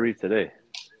with Kyrie today.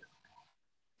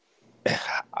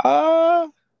 I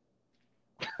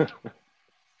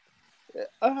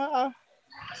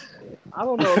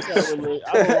don't know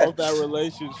if that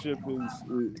relationship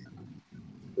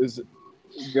is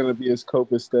gonna be as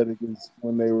copacetic as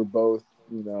when they were both,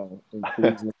 in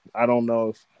Cleveland. I don't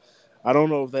know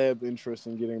if they have interest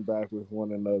in getting back with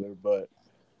one another, but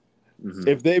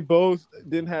if they both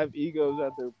didn't have egos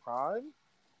at their prime,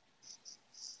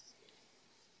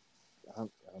 I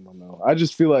don't know. I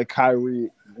just feel like Kyrie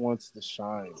wants to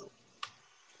shine.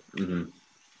 Mm-hmm.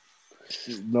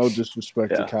 No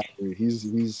disrespect to Kyrie.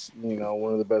 He's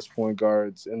one of the best point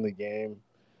guards in the game.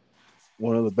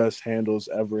 One of the best handles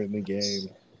ever in the game.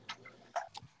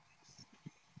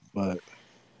 But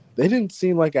they didn't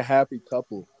seem like a happy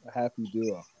couple, a happy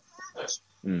duo.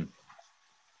 Mm.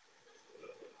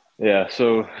 Yeah,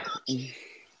 so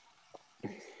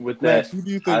with that, Max, who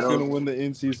do you think is going to win the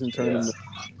in-season tournament?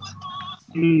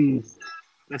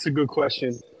 That's a good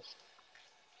question.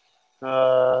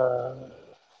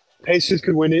 Pacers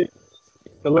could win it.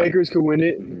 The Lakers could win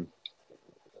it. Mm-hmm.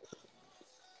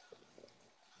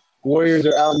 Warriors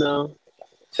are out now.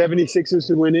 76ers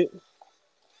could win it.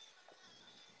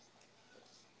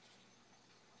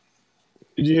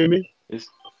 Did you hear me?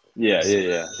 Yeah.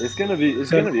 It's gonna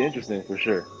be interesting for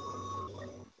sure.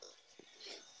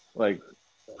 Like,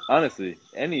 honestly,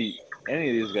 any of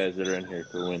these guys that are in here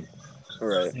could win.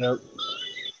 Right. Yep.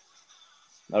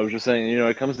 I was just saying,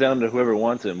 it comes down to whoever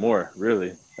wants it more.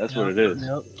 Really, that's what it is.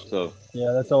 Yep. So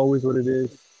yeah, that's always what it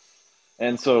is.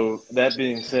 And so that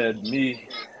being said,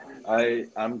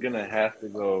 I'm gonna have to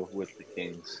go with the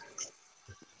Kings.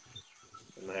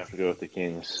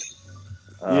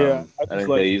 I think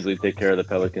they easily take care of the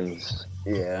Pelicans.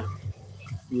 Yeah.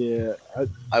 Yeah.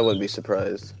 I wouldn't be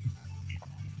surprised.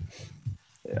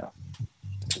 Yeah.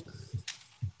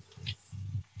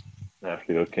 I have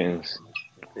to go Kings.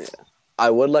 Yeah. I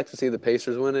would like to see the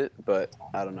Pacers win it, but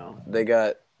I don't know. They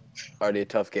got already a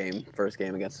tough first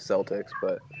game against the Celtics,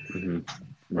 but it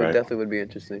definitely would be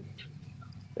interesting.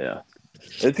 Yeah.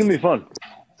 It's gonna be fun.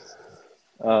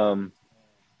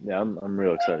 Yeah, I'm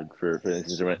real excited for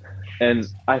this tournament, and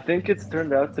I think it's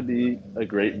turned out to be a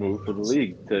great move for the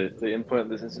league to implement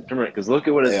this instant tournament. Because look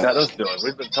at what it's got us doing.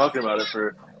 We've been talking about it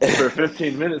for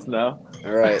 15 minutes now.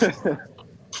 All right.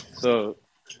 So,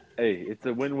 hey, it's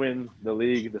a win-win. The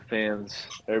league, the fans,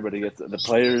 everybody gets the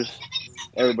players.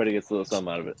 Everybody gets a little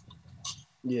something out of it.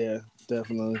 Yeah,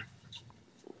 definitely.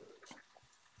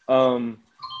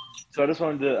 So I just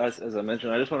wanted to, as I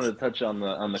mentioned, I just wanted to touch on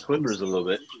the Clippers a little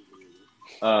bit.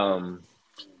 Um,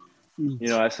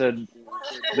 I said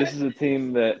this is a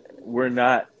team that we're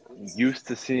not used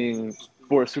to seeing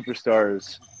four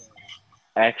superstars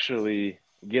actually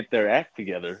get their act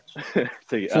together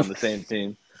to on the same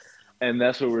team, and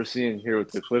that's what we're seeing here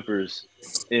with the Clippers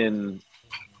in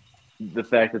the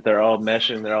fact that they're all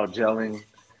meshing, they're all gelling,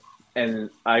 and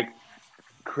I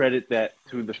credit that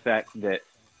to the fact that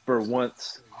for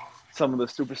once, some of the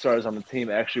superstars on the team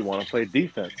actually want to play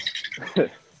defense.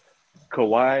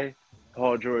 Kawhi,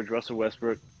 Paul George, Russell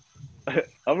Westbrook. I'm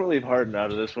gonna leave Harden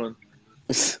out of this one.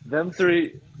 Them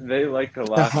three, they like to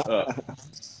lock up.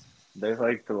 They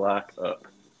like to lock up,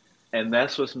 and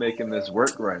that's what's making this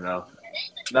work right now.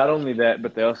 Not only that,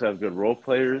 but they also have good role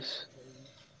players.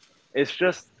 It's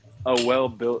just a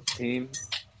well-built team.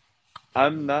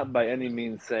 I'm not by any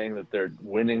means saying that they're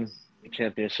winning the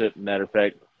championship. Matter of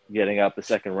fact, getting out the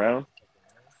second round,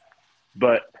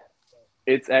 but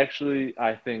it's actually,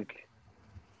 I think,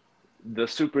 the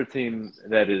super team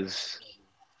that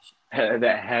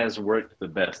has worked the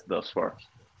best thus far.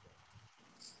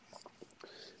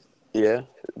 Yeah,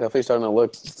 definitely starting to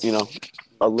look,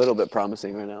 a little bit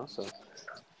promising right now. So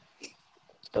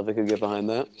definitely could get behind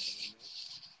that.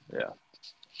 Yeah.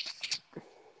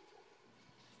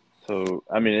 So,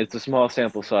 I mean, it's a small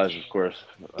sample size, of course.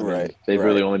 I mean, they've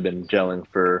really only been gelling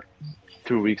for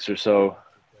 2 weeks or so.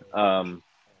 No,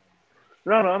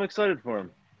 I'm excited for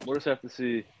him. We'll just have to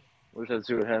see. We'll just have to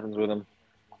see what happens with him.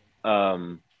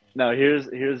 Now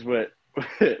here's what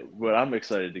what I'm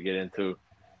excited to get into,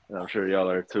 and I'm sure y'all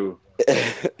are too.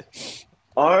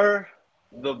 Are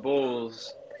the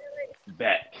Bulls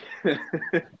back?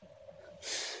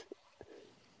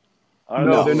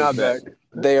 No, they're not back.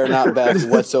 They are not back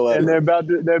whatsoever. And they're about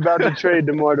to trade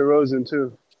DeMar DeRozan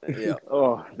too. Yeah.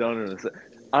 Oh, don't even say.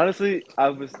 Honestly, I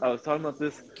was talking about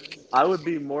this. I would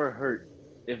be more hurt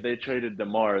if they traded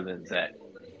DeMar than Zach.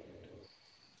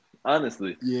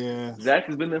 Honestly, Yeah. Zach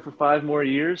has been there for 5 more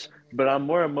years, but I'm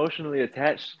more emotionally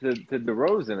attached to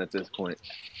DeRozan at this point.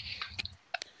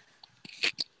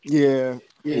 Yeah.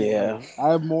 Yeah. I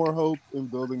have more hope in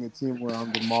building a team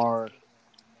around DeMar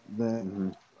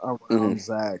than around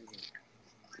Zach.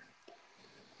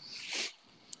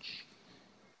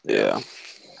 Yeah.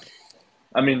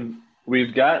 I mean,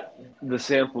 we've got the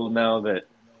sample now that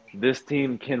this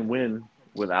team can win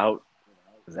without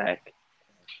Zach.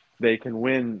 They can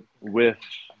win with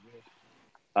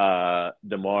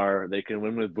DeMar. They can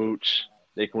win with Booch.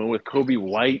 They can win with Kobe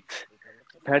White.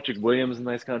 Patrick Williams, a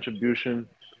nice contribution.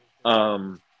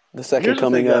 The second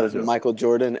coming of Michael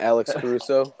Jordan, Alex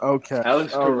Caruso. Okay.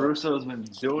 Alex Caruso has been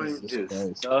doing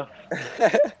his stuff.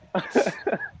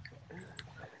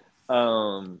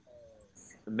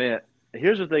 Man,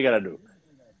 here's what they got to do.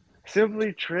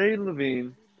 Simply trade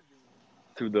Levine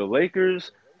to the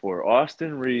Lakers for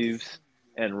Austin Reeves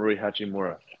and Rui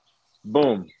Hachimura.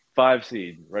 Boom. 5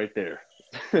 seed right there.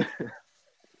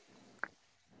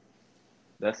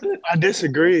 That's it. I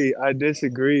disagree,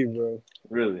 bro.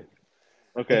 Really?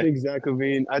 Okay. I think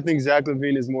Zach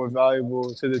Levine is more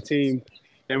valuable to the team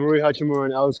than Rui Hachimura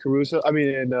and Alex Caruso.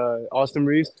 And Austin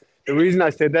Reeves. The reason I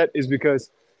said that is because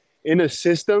in a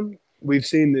system, we've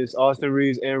seen this. Austin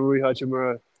Reeves and Rui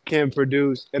Hachimura can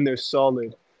produce, and they're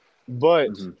solid. But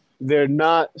they're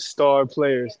not star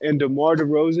players. And DeMar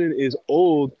DeRozan is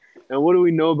old. And what do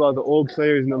we know about the old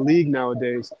players in the league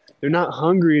nowadays? They're not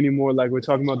hungry anymore. Like we're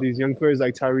talking about these young players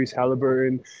like Tyrese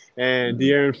Halliburton and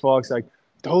De'Aaron Fox. Like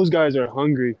those guys are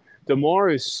hungry. DeMar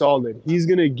is solid. He's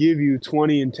going to give you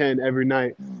 20 and 10 every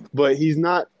night. But he's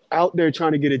not out there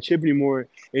trying to get a chip anymore.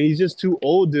 And he's just too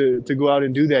old to go out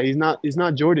and do that. He's not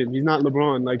Jordan. He's not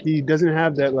LeBron. Like he doesn't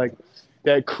have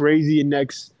that crazy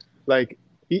next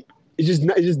it's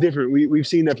just different. We've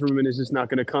seen that from him, and it's just not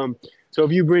going to come. So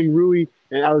if you bring Rui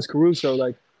and Alex Caruso,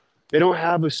 they don't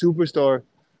have a superstar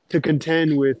to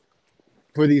contend with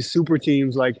for these super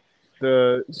teams like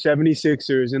the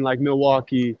 76ers and like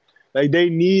Milwaukee. Like they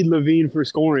need Levine for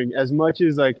scoring as much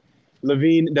as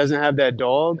Levine doesn't have that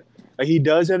dog. Like he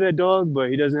does have that dog,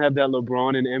 but he doesn't have that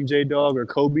LeBron and MJ dog or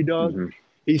Kobe dog.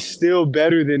 He's still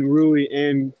better than Rui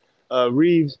and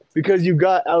Reeves because you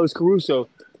got Alex Caruso.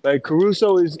 Like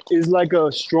Caruso is like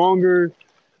a stronger,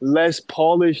 less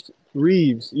polished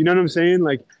Reeves. You know what I'm saying?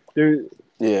 Like they're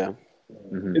not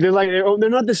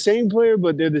the same player,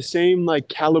 but they're the same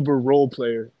caliber role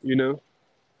player. You know?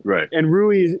 Right. And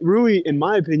Rui, in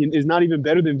my opinion, is not even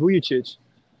better than Vujacic.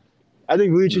 I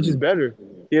think Vujacic is better.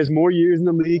 He has more years in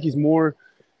the league. He's more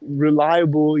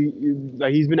reliable.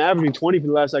 He's been averaging 20 for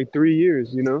the last 3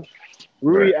 years. You know,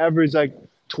 Rui averaged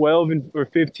 12 or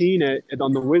 15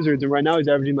 on the Wizards, and right now he's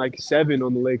averaging like 7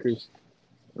 on the Lakers.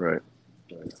 Right.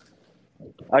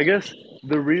 I guess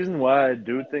the reason why I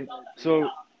do think so.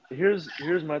 Here's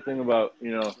my thing about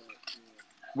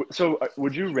So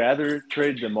would you rather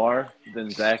trade DeMar than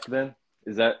Zach? Then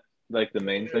is that like the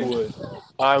main thing?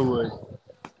 I would.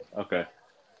 Okay.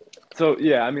 So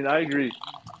yeah, I mean I agree.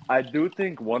 I do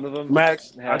think one of them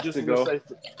Max, I has just to want to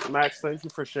go. say, Max, thank you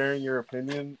for sharing your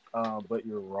opinion, but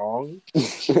you're wrong.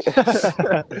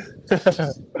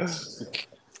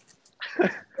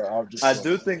 I'm just I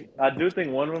do think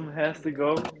one of them has to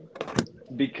go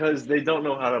because they don't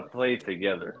know how to play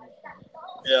together.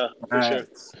 Yeah, for sure.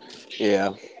 Max.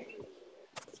 Yeah.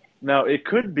 Now it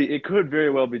could very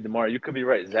well be DeMar. You could be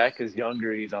right. Zach is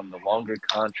younger. He's on the longer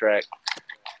contract,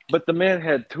 but the man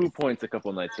had 2 points a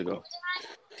couple nights ago.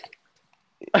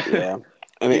 Yeah.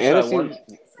 I mean, He and it shot seems, one.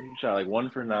 He shot like 1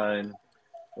 for 9.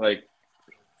 Like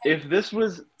if this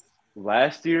was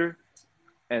last year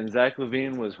and Zach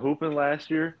LaVine was hooping last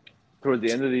year toward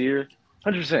the end of the year,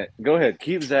 100%. Go ahead,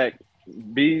 keep Zach.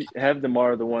 Have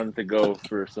DeMar the one to go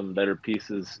for some better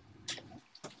pieces.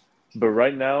 But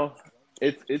right now,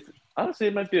 it's honestly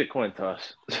it might be a coin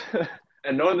toss.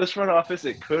 And knowing this front office,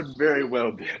 it could very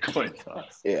well be a coin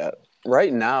toss. yeah.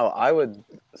 Right now, I would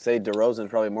say DeRozan's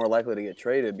probably more likely to get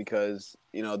traded because,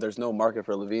 there's no market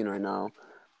for Levine right now.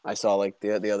 I saw like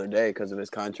the other day because of his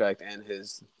contract and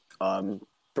his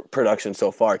production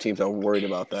so far. Teams are worried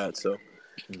about that. So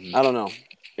I don't know.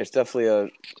 It's definitely a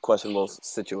questionable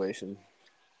situation.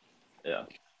 Yeah.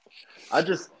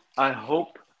 I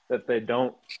hope that they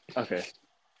don't. Okay,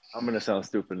 I'm gonna sound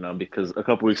stupid now because a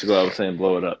couple weeks ago I was saying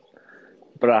blow it up,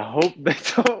 but I hope they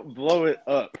don't blow it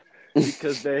up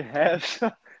because they have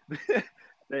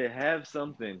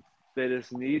something. They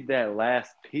just need that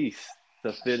last piece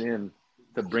to fit in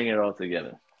to bring it all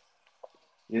together.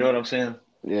 You know what I'm saying?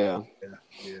 Yeah.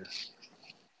 Yeah.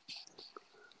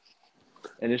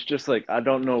 And it's just like I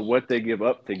don't know what they give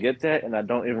up to get that, and I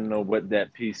don't even know what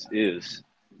that piece is.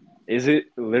 Is it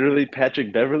literally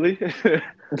Patrick Beverly,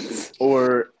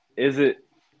 or is it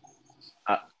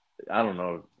I don't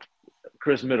know,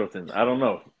 Chris Middleton? I don't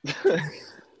know.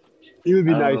 He would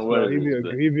be I don't nice know what though. it is,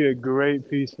 but He'd be a great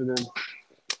piece for them.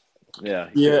 yeah,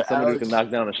 Yeah, somebody who can knock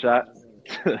down a shot.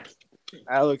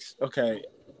 Alex. Okay.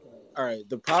 All right.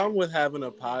 The problem with having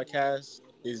a podcast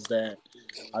is that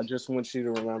I just want you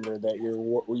to remember that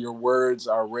your words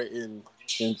are written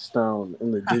in stone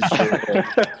in the digital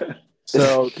world.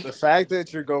 So the fact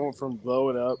that you're going from blow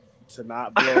it up to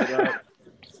not blow it up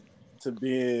to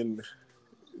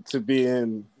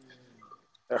being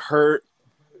hurt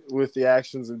with the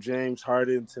actions of James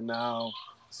Harden to now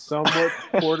somewhat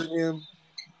supporting him.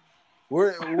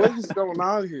 What is going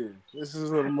on here? This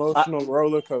is an emotional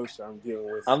roller coaster I'm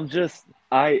dealing with.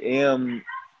 I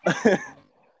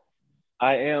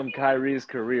am Kyrie's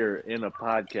career in a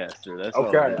podcaster. That's all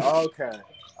Okay, it is. okay,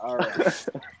 all right.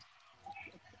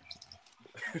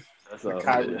 That's The all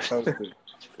Kyrie it is. coaster.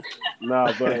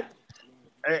 No, but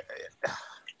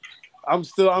I'm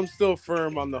still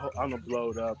firm on the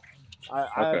blowed up. I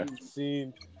Okay.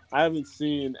 haven't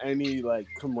seen any like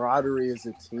camaraderie as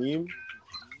a team,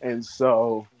 and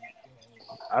so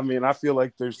I mean I feel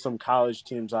like there's some college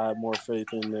teams I have more faith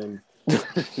in than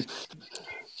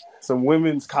some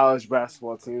women's college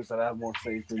basketball teams that I have more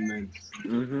faith in than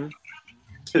Mm-hmm.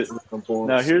 the Now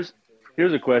Bulls.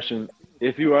 here's a question: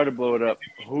 if you are to blow it up,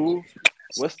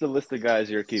 what's the list of guys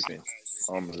you're keeping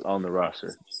on the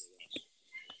roster?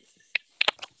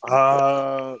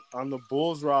 On the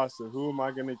Bulls roster, who am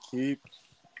I gonna keep?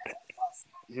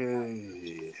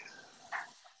 Yeah.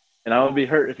 And I would be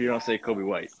hurt if you don't say Kobe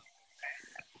White.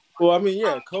 Well, I mean,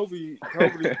 yeah, Kobe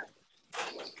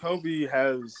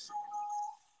has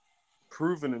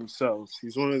proven himself.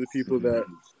 He's one of the people that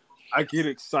I get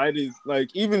excited. Like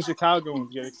even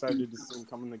Chicagoans get excited to see him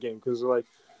come in the game because like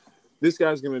this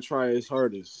guy's gonna try his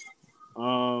hardest.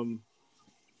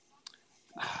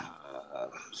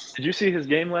 Did you see his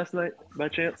game last night by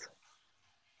chance?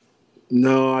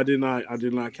 No, I did not. I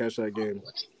did not catch that game.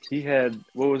 He had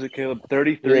what was it, Caleb?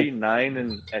 33, 9,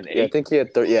 and Yeah, I 8. think he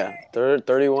had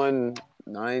 31,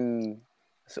 9.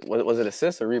 What was it,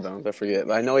 assists or rebounds? I forget.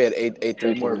 But I know he had eight 8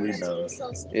 more three-pointers.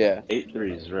 rebounds. Yeah. 8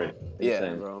 threes, right? Yeah,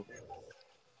 Insane. bro.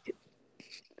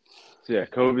 So yeah,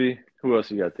 Kobe. Who else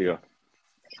you got to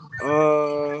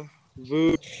Uh,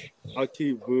 Vooch. I'll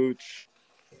keep Vooch.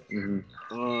 go?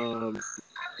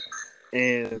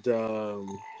 And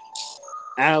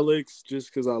Alex,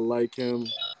 just because I like him.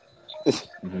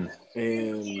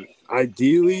 And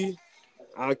ideally,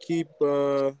 I'll keep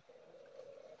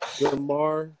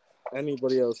DeMar.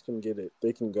 Anybody else can get it.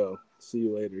 They can go. See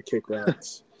you later. Kick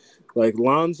rocks. Like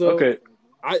Lonzo. Okay.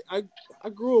 I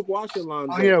grew up watching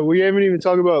Lonzo. Oh yeah, we haven't even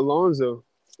talked about Lonzo.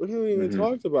 We haven't even Mhm.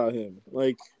 talked about him.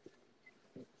 Like,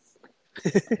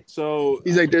 so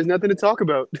He's like, there's nothing to talk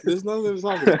about. there's nothing to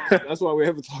talk about. That's why we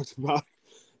haven't talked about it.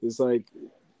 It's like,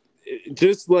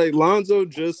 just like Lonzo,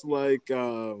 just like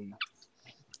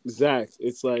Zach.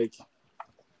 It's like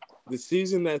the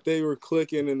season that they were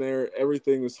clicking and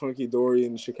everything was hunky dory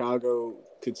and Chicago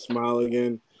could smile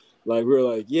again. Like we were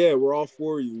like, yeah, we're all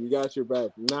for you. We got your back.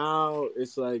 Now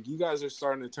it's like you guys are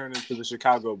starting to turn into the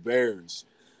Chicago Bears,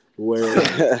 where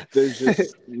there's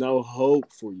just no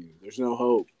hope for you. There's no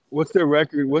hope. What's their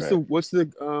record? What's Right.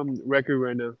 the record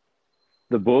right now?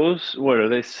 The Bulls, what are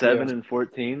they?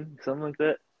 7-14, something like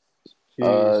that.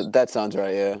 Jeez. That sounds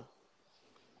right. Yeah.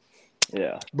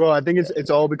 Yeah. Bro, I think it's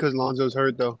all because Lonzo's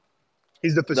hurt though.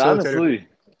 He's the facilitator. Honestly.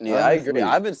 Yeah, I agree.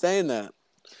 I've been saying that.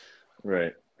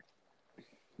 Right.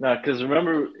 No, because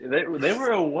remember they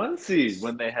were a 1 seed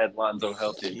when they had Lonzo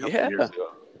healthy a couple years ago.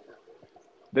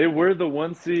 They were the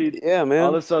 1 seed. Yeah, man. All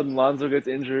of a sudden, Lonzo gets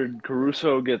injured.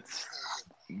 Caruso gets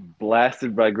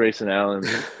blasted by Grayson Allen,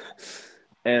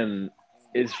 and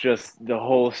it's just the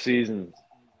whole season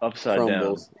upside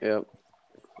Crumbles. down. Yep.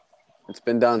 It's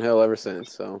been downhill ever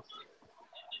since. So.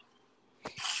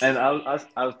 And I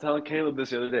was telling Caleb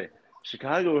this the other day.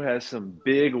 Chicago has some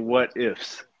big what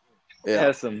ifs. It Yeah.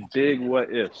 has some big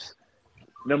what ifs.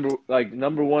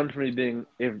 Number one for me being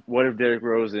what if Derrick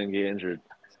Rose didn't get injured.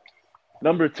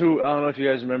 Number two, I don't know if you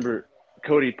guys remember,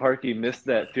 Cody Parkey missed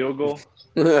that field goal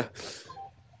to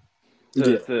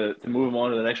move him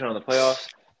on to the next round of the playoffs.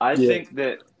 I think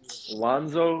that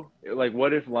Lonzo, like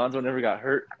what if Lonzo never got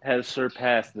hurt, has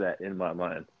surpassed that in my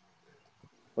mind.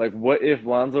 Like what if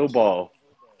Lonzo Ball,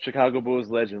 Chicago Bulls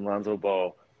legend Lonzo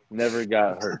Ball, never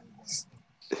got hurt?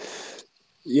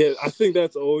 Yeah, I think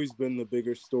that's always been the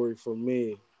bigger story for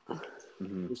me.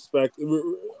 Mm-hmm. Respect,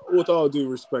 with all due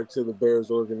respect to the Bears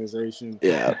organization.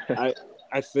 Yeah.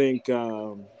 I think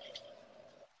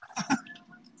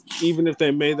even if they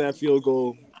made that field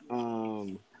goal,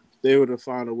 they would have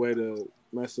found a way to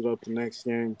mess it up the next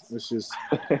game. This is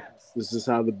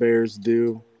how the Bears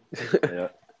do. Yeah.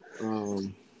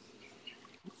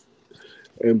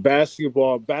 And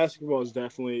basketball is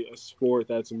definitely a sport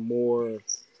that's more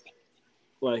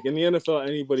like in the NFL,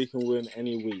 anybody can win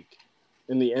any week.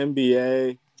 In the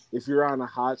NBA, if you're on a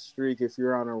hot streak, if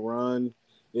you're on a run,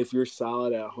 if you're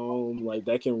solid at home, like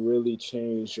that can really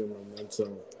change your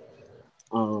momentum.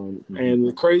 And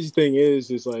the crazy thing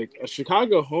is like a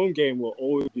Chicago home game will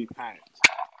always be packed.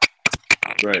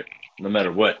 Right. No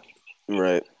matter what.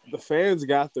 Right. The fans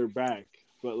got their back,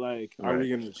 but like, are we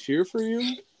going to cheer for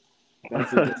you?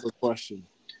 That's a different question.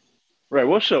 Right,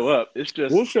 we'll show up. It's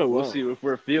just we'll up. see if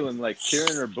we're feeling like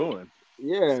cheering or booing.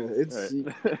 Yeah, it's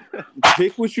right.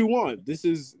 Pick what you want. This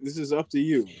is up to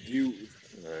you.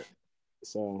 Right.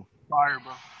 So fire,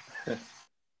 bro.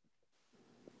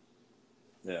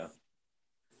 Yeah.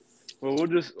 Well,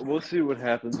 we'll see what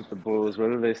happens with the Bulls.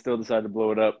 Whether they still decide to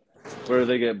blow it up, whether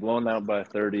they get blown out by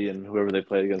 30, and whoever they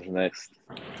play against next,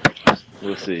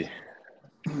 we'll see.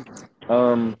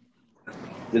 Does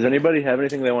anybody have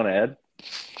anything they want to add?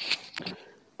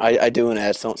 I do want to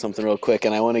add something real quick,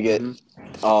 and I want to get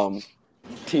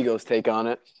Tigo's take on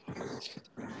it.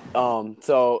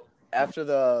 So after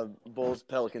the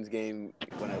Bulls-Pelicans game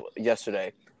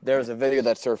yesterday, there was a video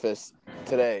that surfaced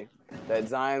today that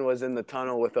Zion was in the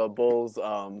tunnel with a Bulls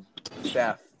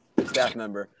staff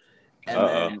member,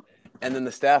 and then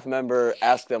the staff member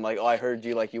asked him like, "Oh, I heard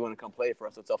you like you want to come play for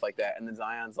us and stuff like that," and then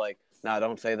Zion's like, "Nah,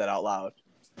 don't say that out loud."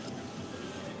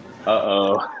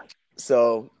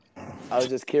 So I was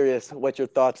just curious what your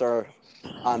thoughts are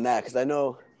on that, because I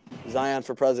know Zion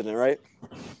for president, right?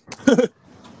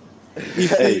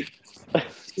 Hey.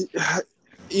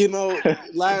 You know,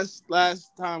 last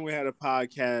time we had a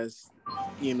podcast,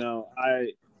 you know,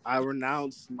 I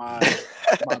renounced my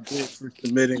bid for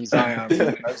submitting Zion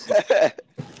for president.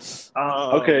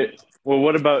 Okay. Well,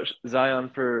 what about Zion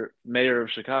for mayor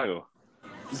of Chicago?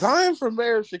 Zion for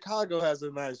mayor of Chicago has a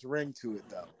nice ring to it,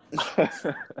 though.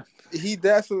 He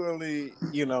definitely,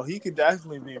 you know, he could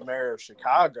definitely be mayor of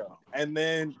Chicago. And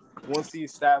then once he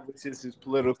establishes his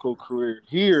political career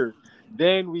here,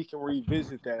 then we can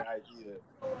revisit that idea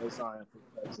of Zion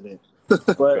for president.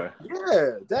 But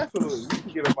yeah, definitely, we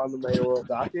can get him on the mayoral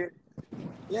docket.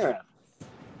 Yeah.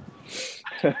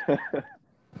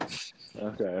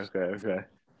 Okay.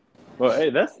 Well, hey,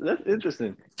 that's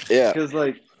interesting. Yeah. Because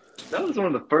like that was one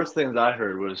of the first things I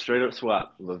heard was straight up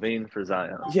swap Levine for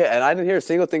Zion. Yeah, and I didn't hear a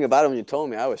single thing about him when you told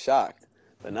me. I was shocked.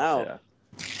 But now,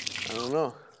 I don't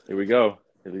know. Here we go.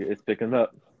 It's picking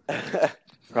up.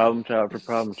 Problem child for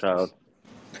problem child.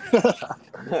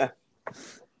 All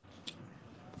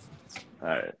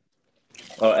right.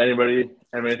 Oh, anybody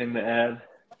have anything to add?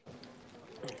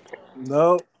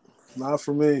 No, not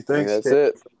for me. I think Thanks, that's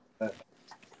Kate. it.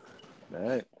 All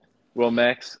right. Well,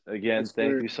 Max, again, Thanks,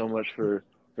 thank Bruce. you so much for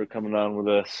coming on with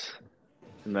us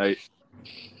tonight.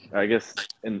 I guess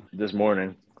this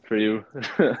morning for you.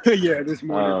 Yeah, this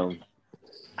morning.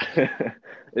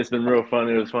 It's been real fun.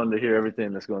 It was fun to hear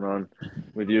everything that's going on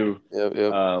with you. Yep.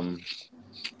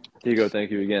 Tigo,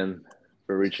 thank you again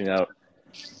for reaching out.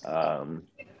 And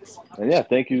yeah,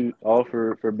 thank you all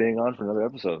for being on for another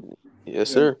episode. Yes,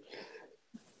 sir.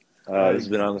 This has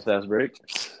been on the Fast Break.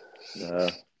 See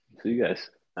you guys.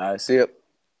 All right, see you.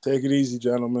 Take it easy,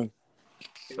 gentlemen.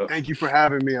 Thank you for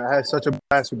having me. I had such a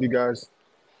blast with you guys.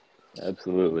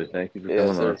 Absolutely. Thank you for Yes,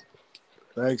 coming sir. on.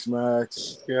 Thanks,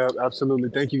 Max. Yeah, absolutely.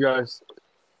 Thank you guys.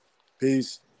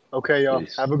 Peace. Okay, y'all.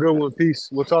 Peace. Have a good one. Peace.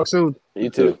 We'll talk soon. You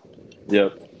too.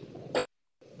 Yep.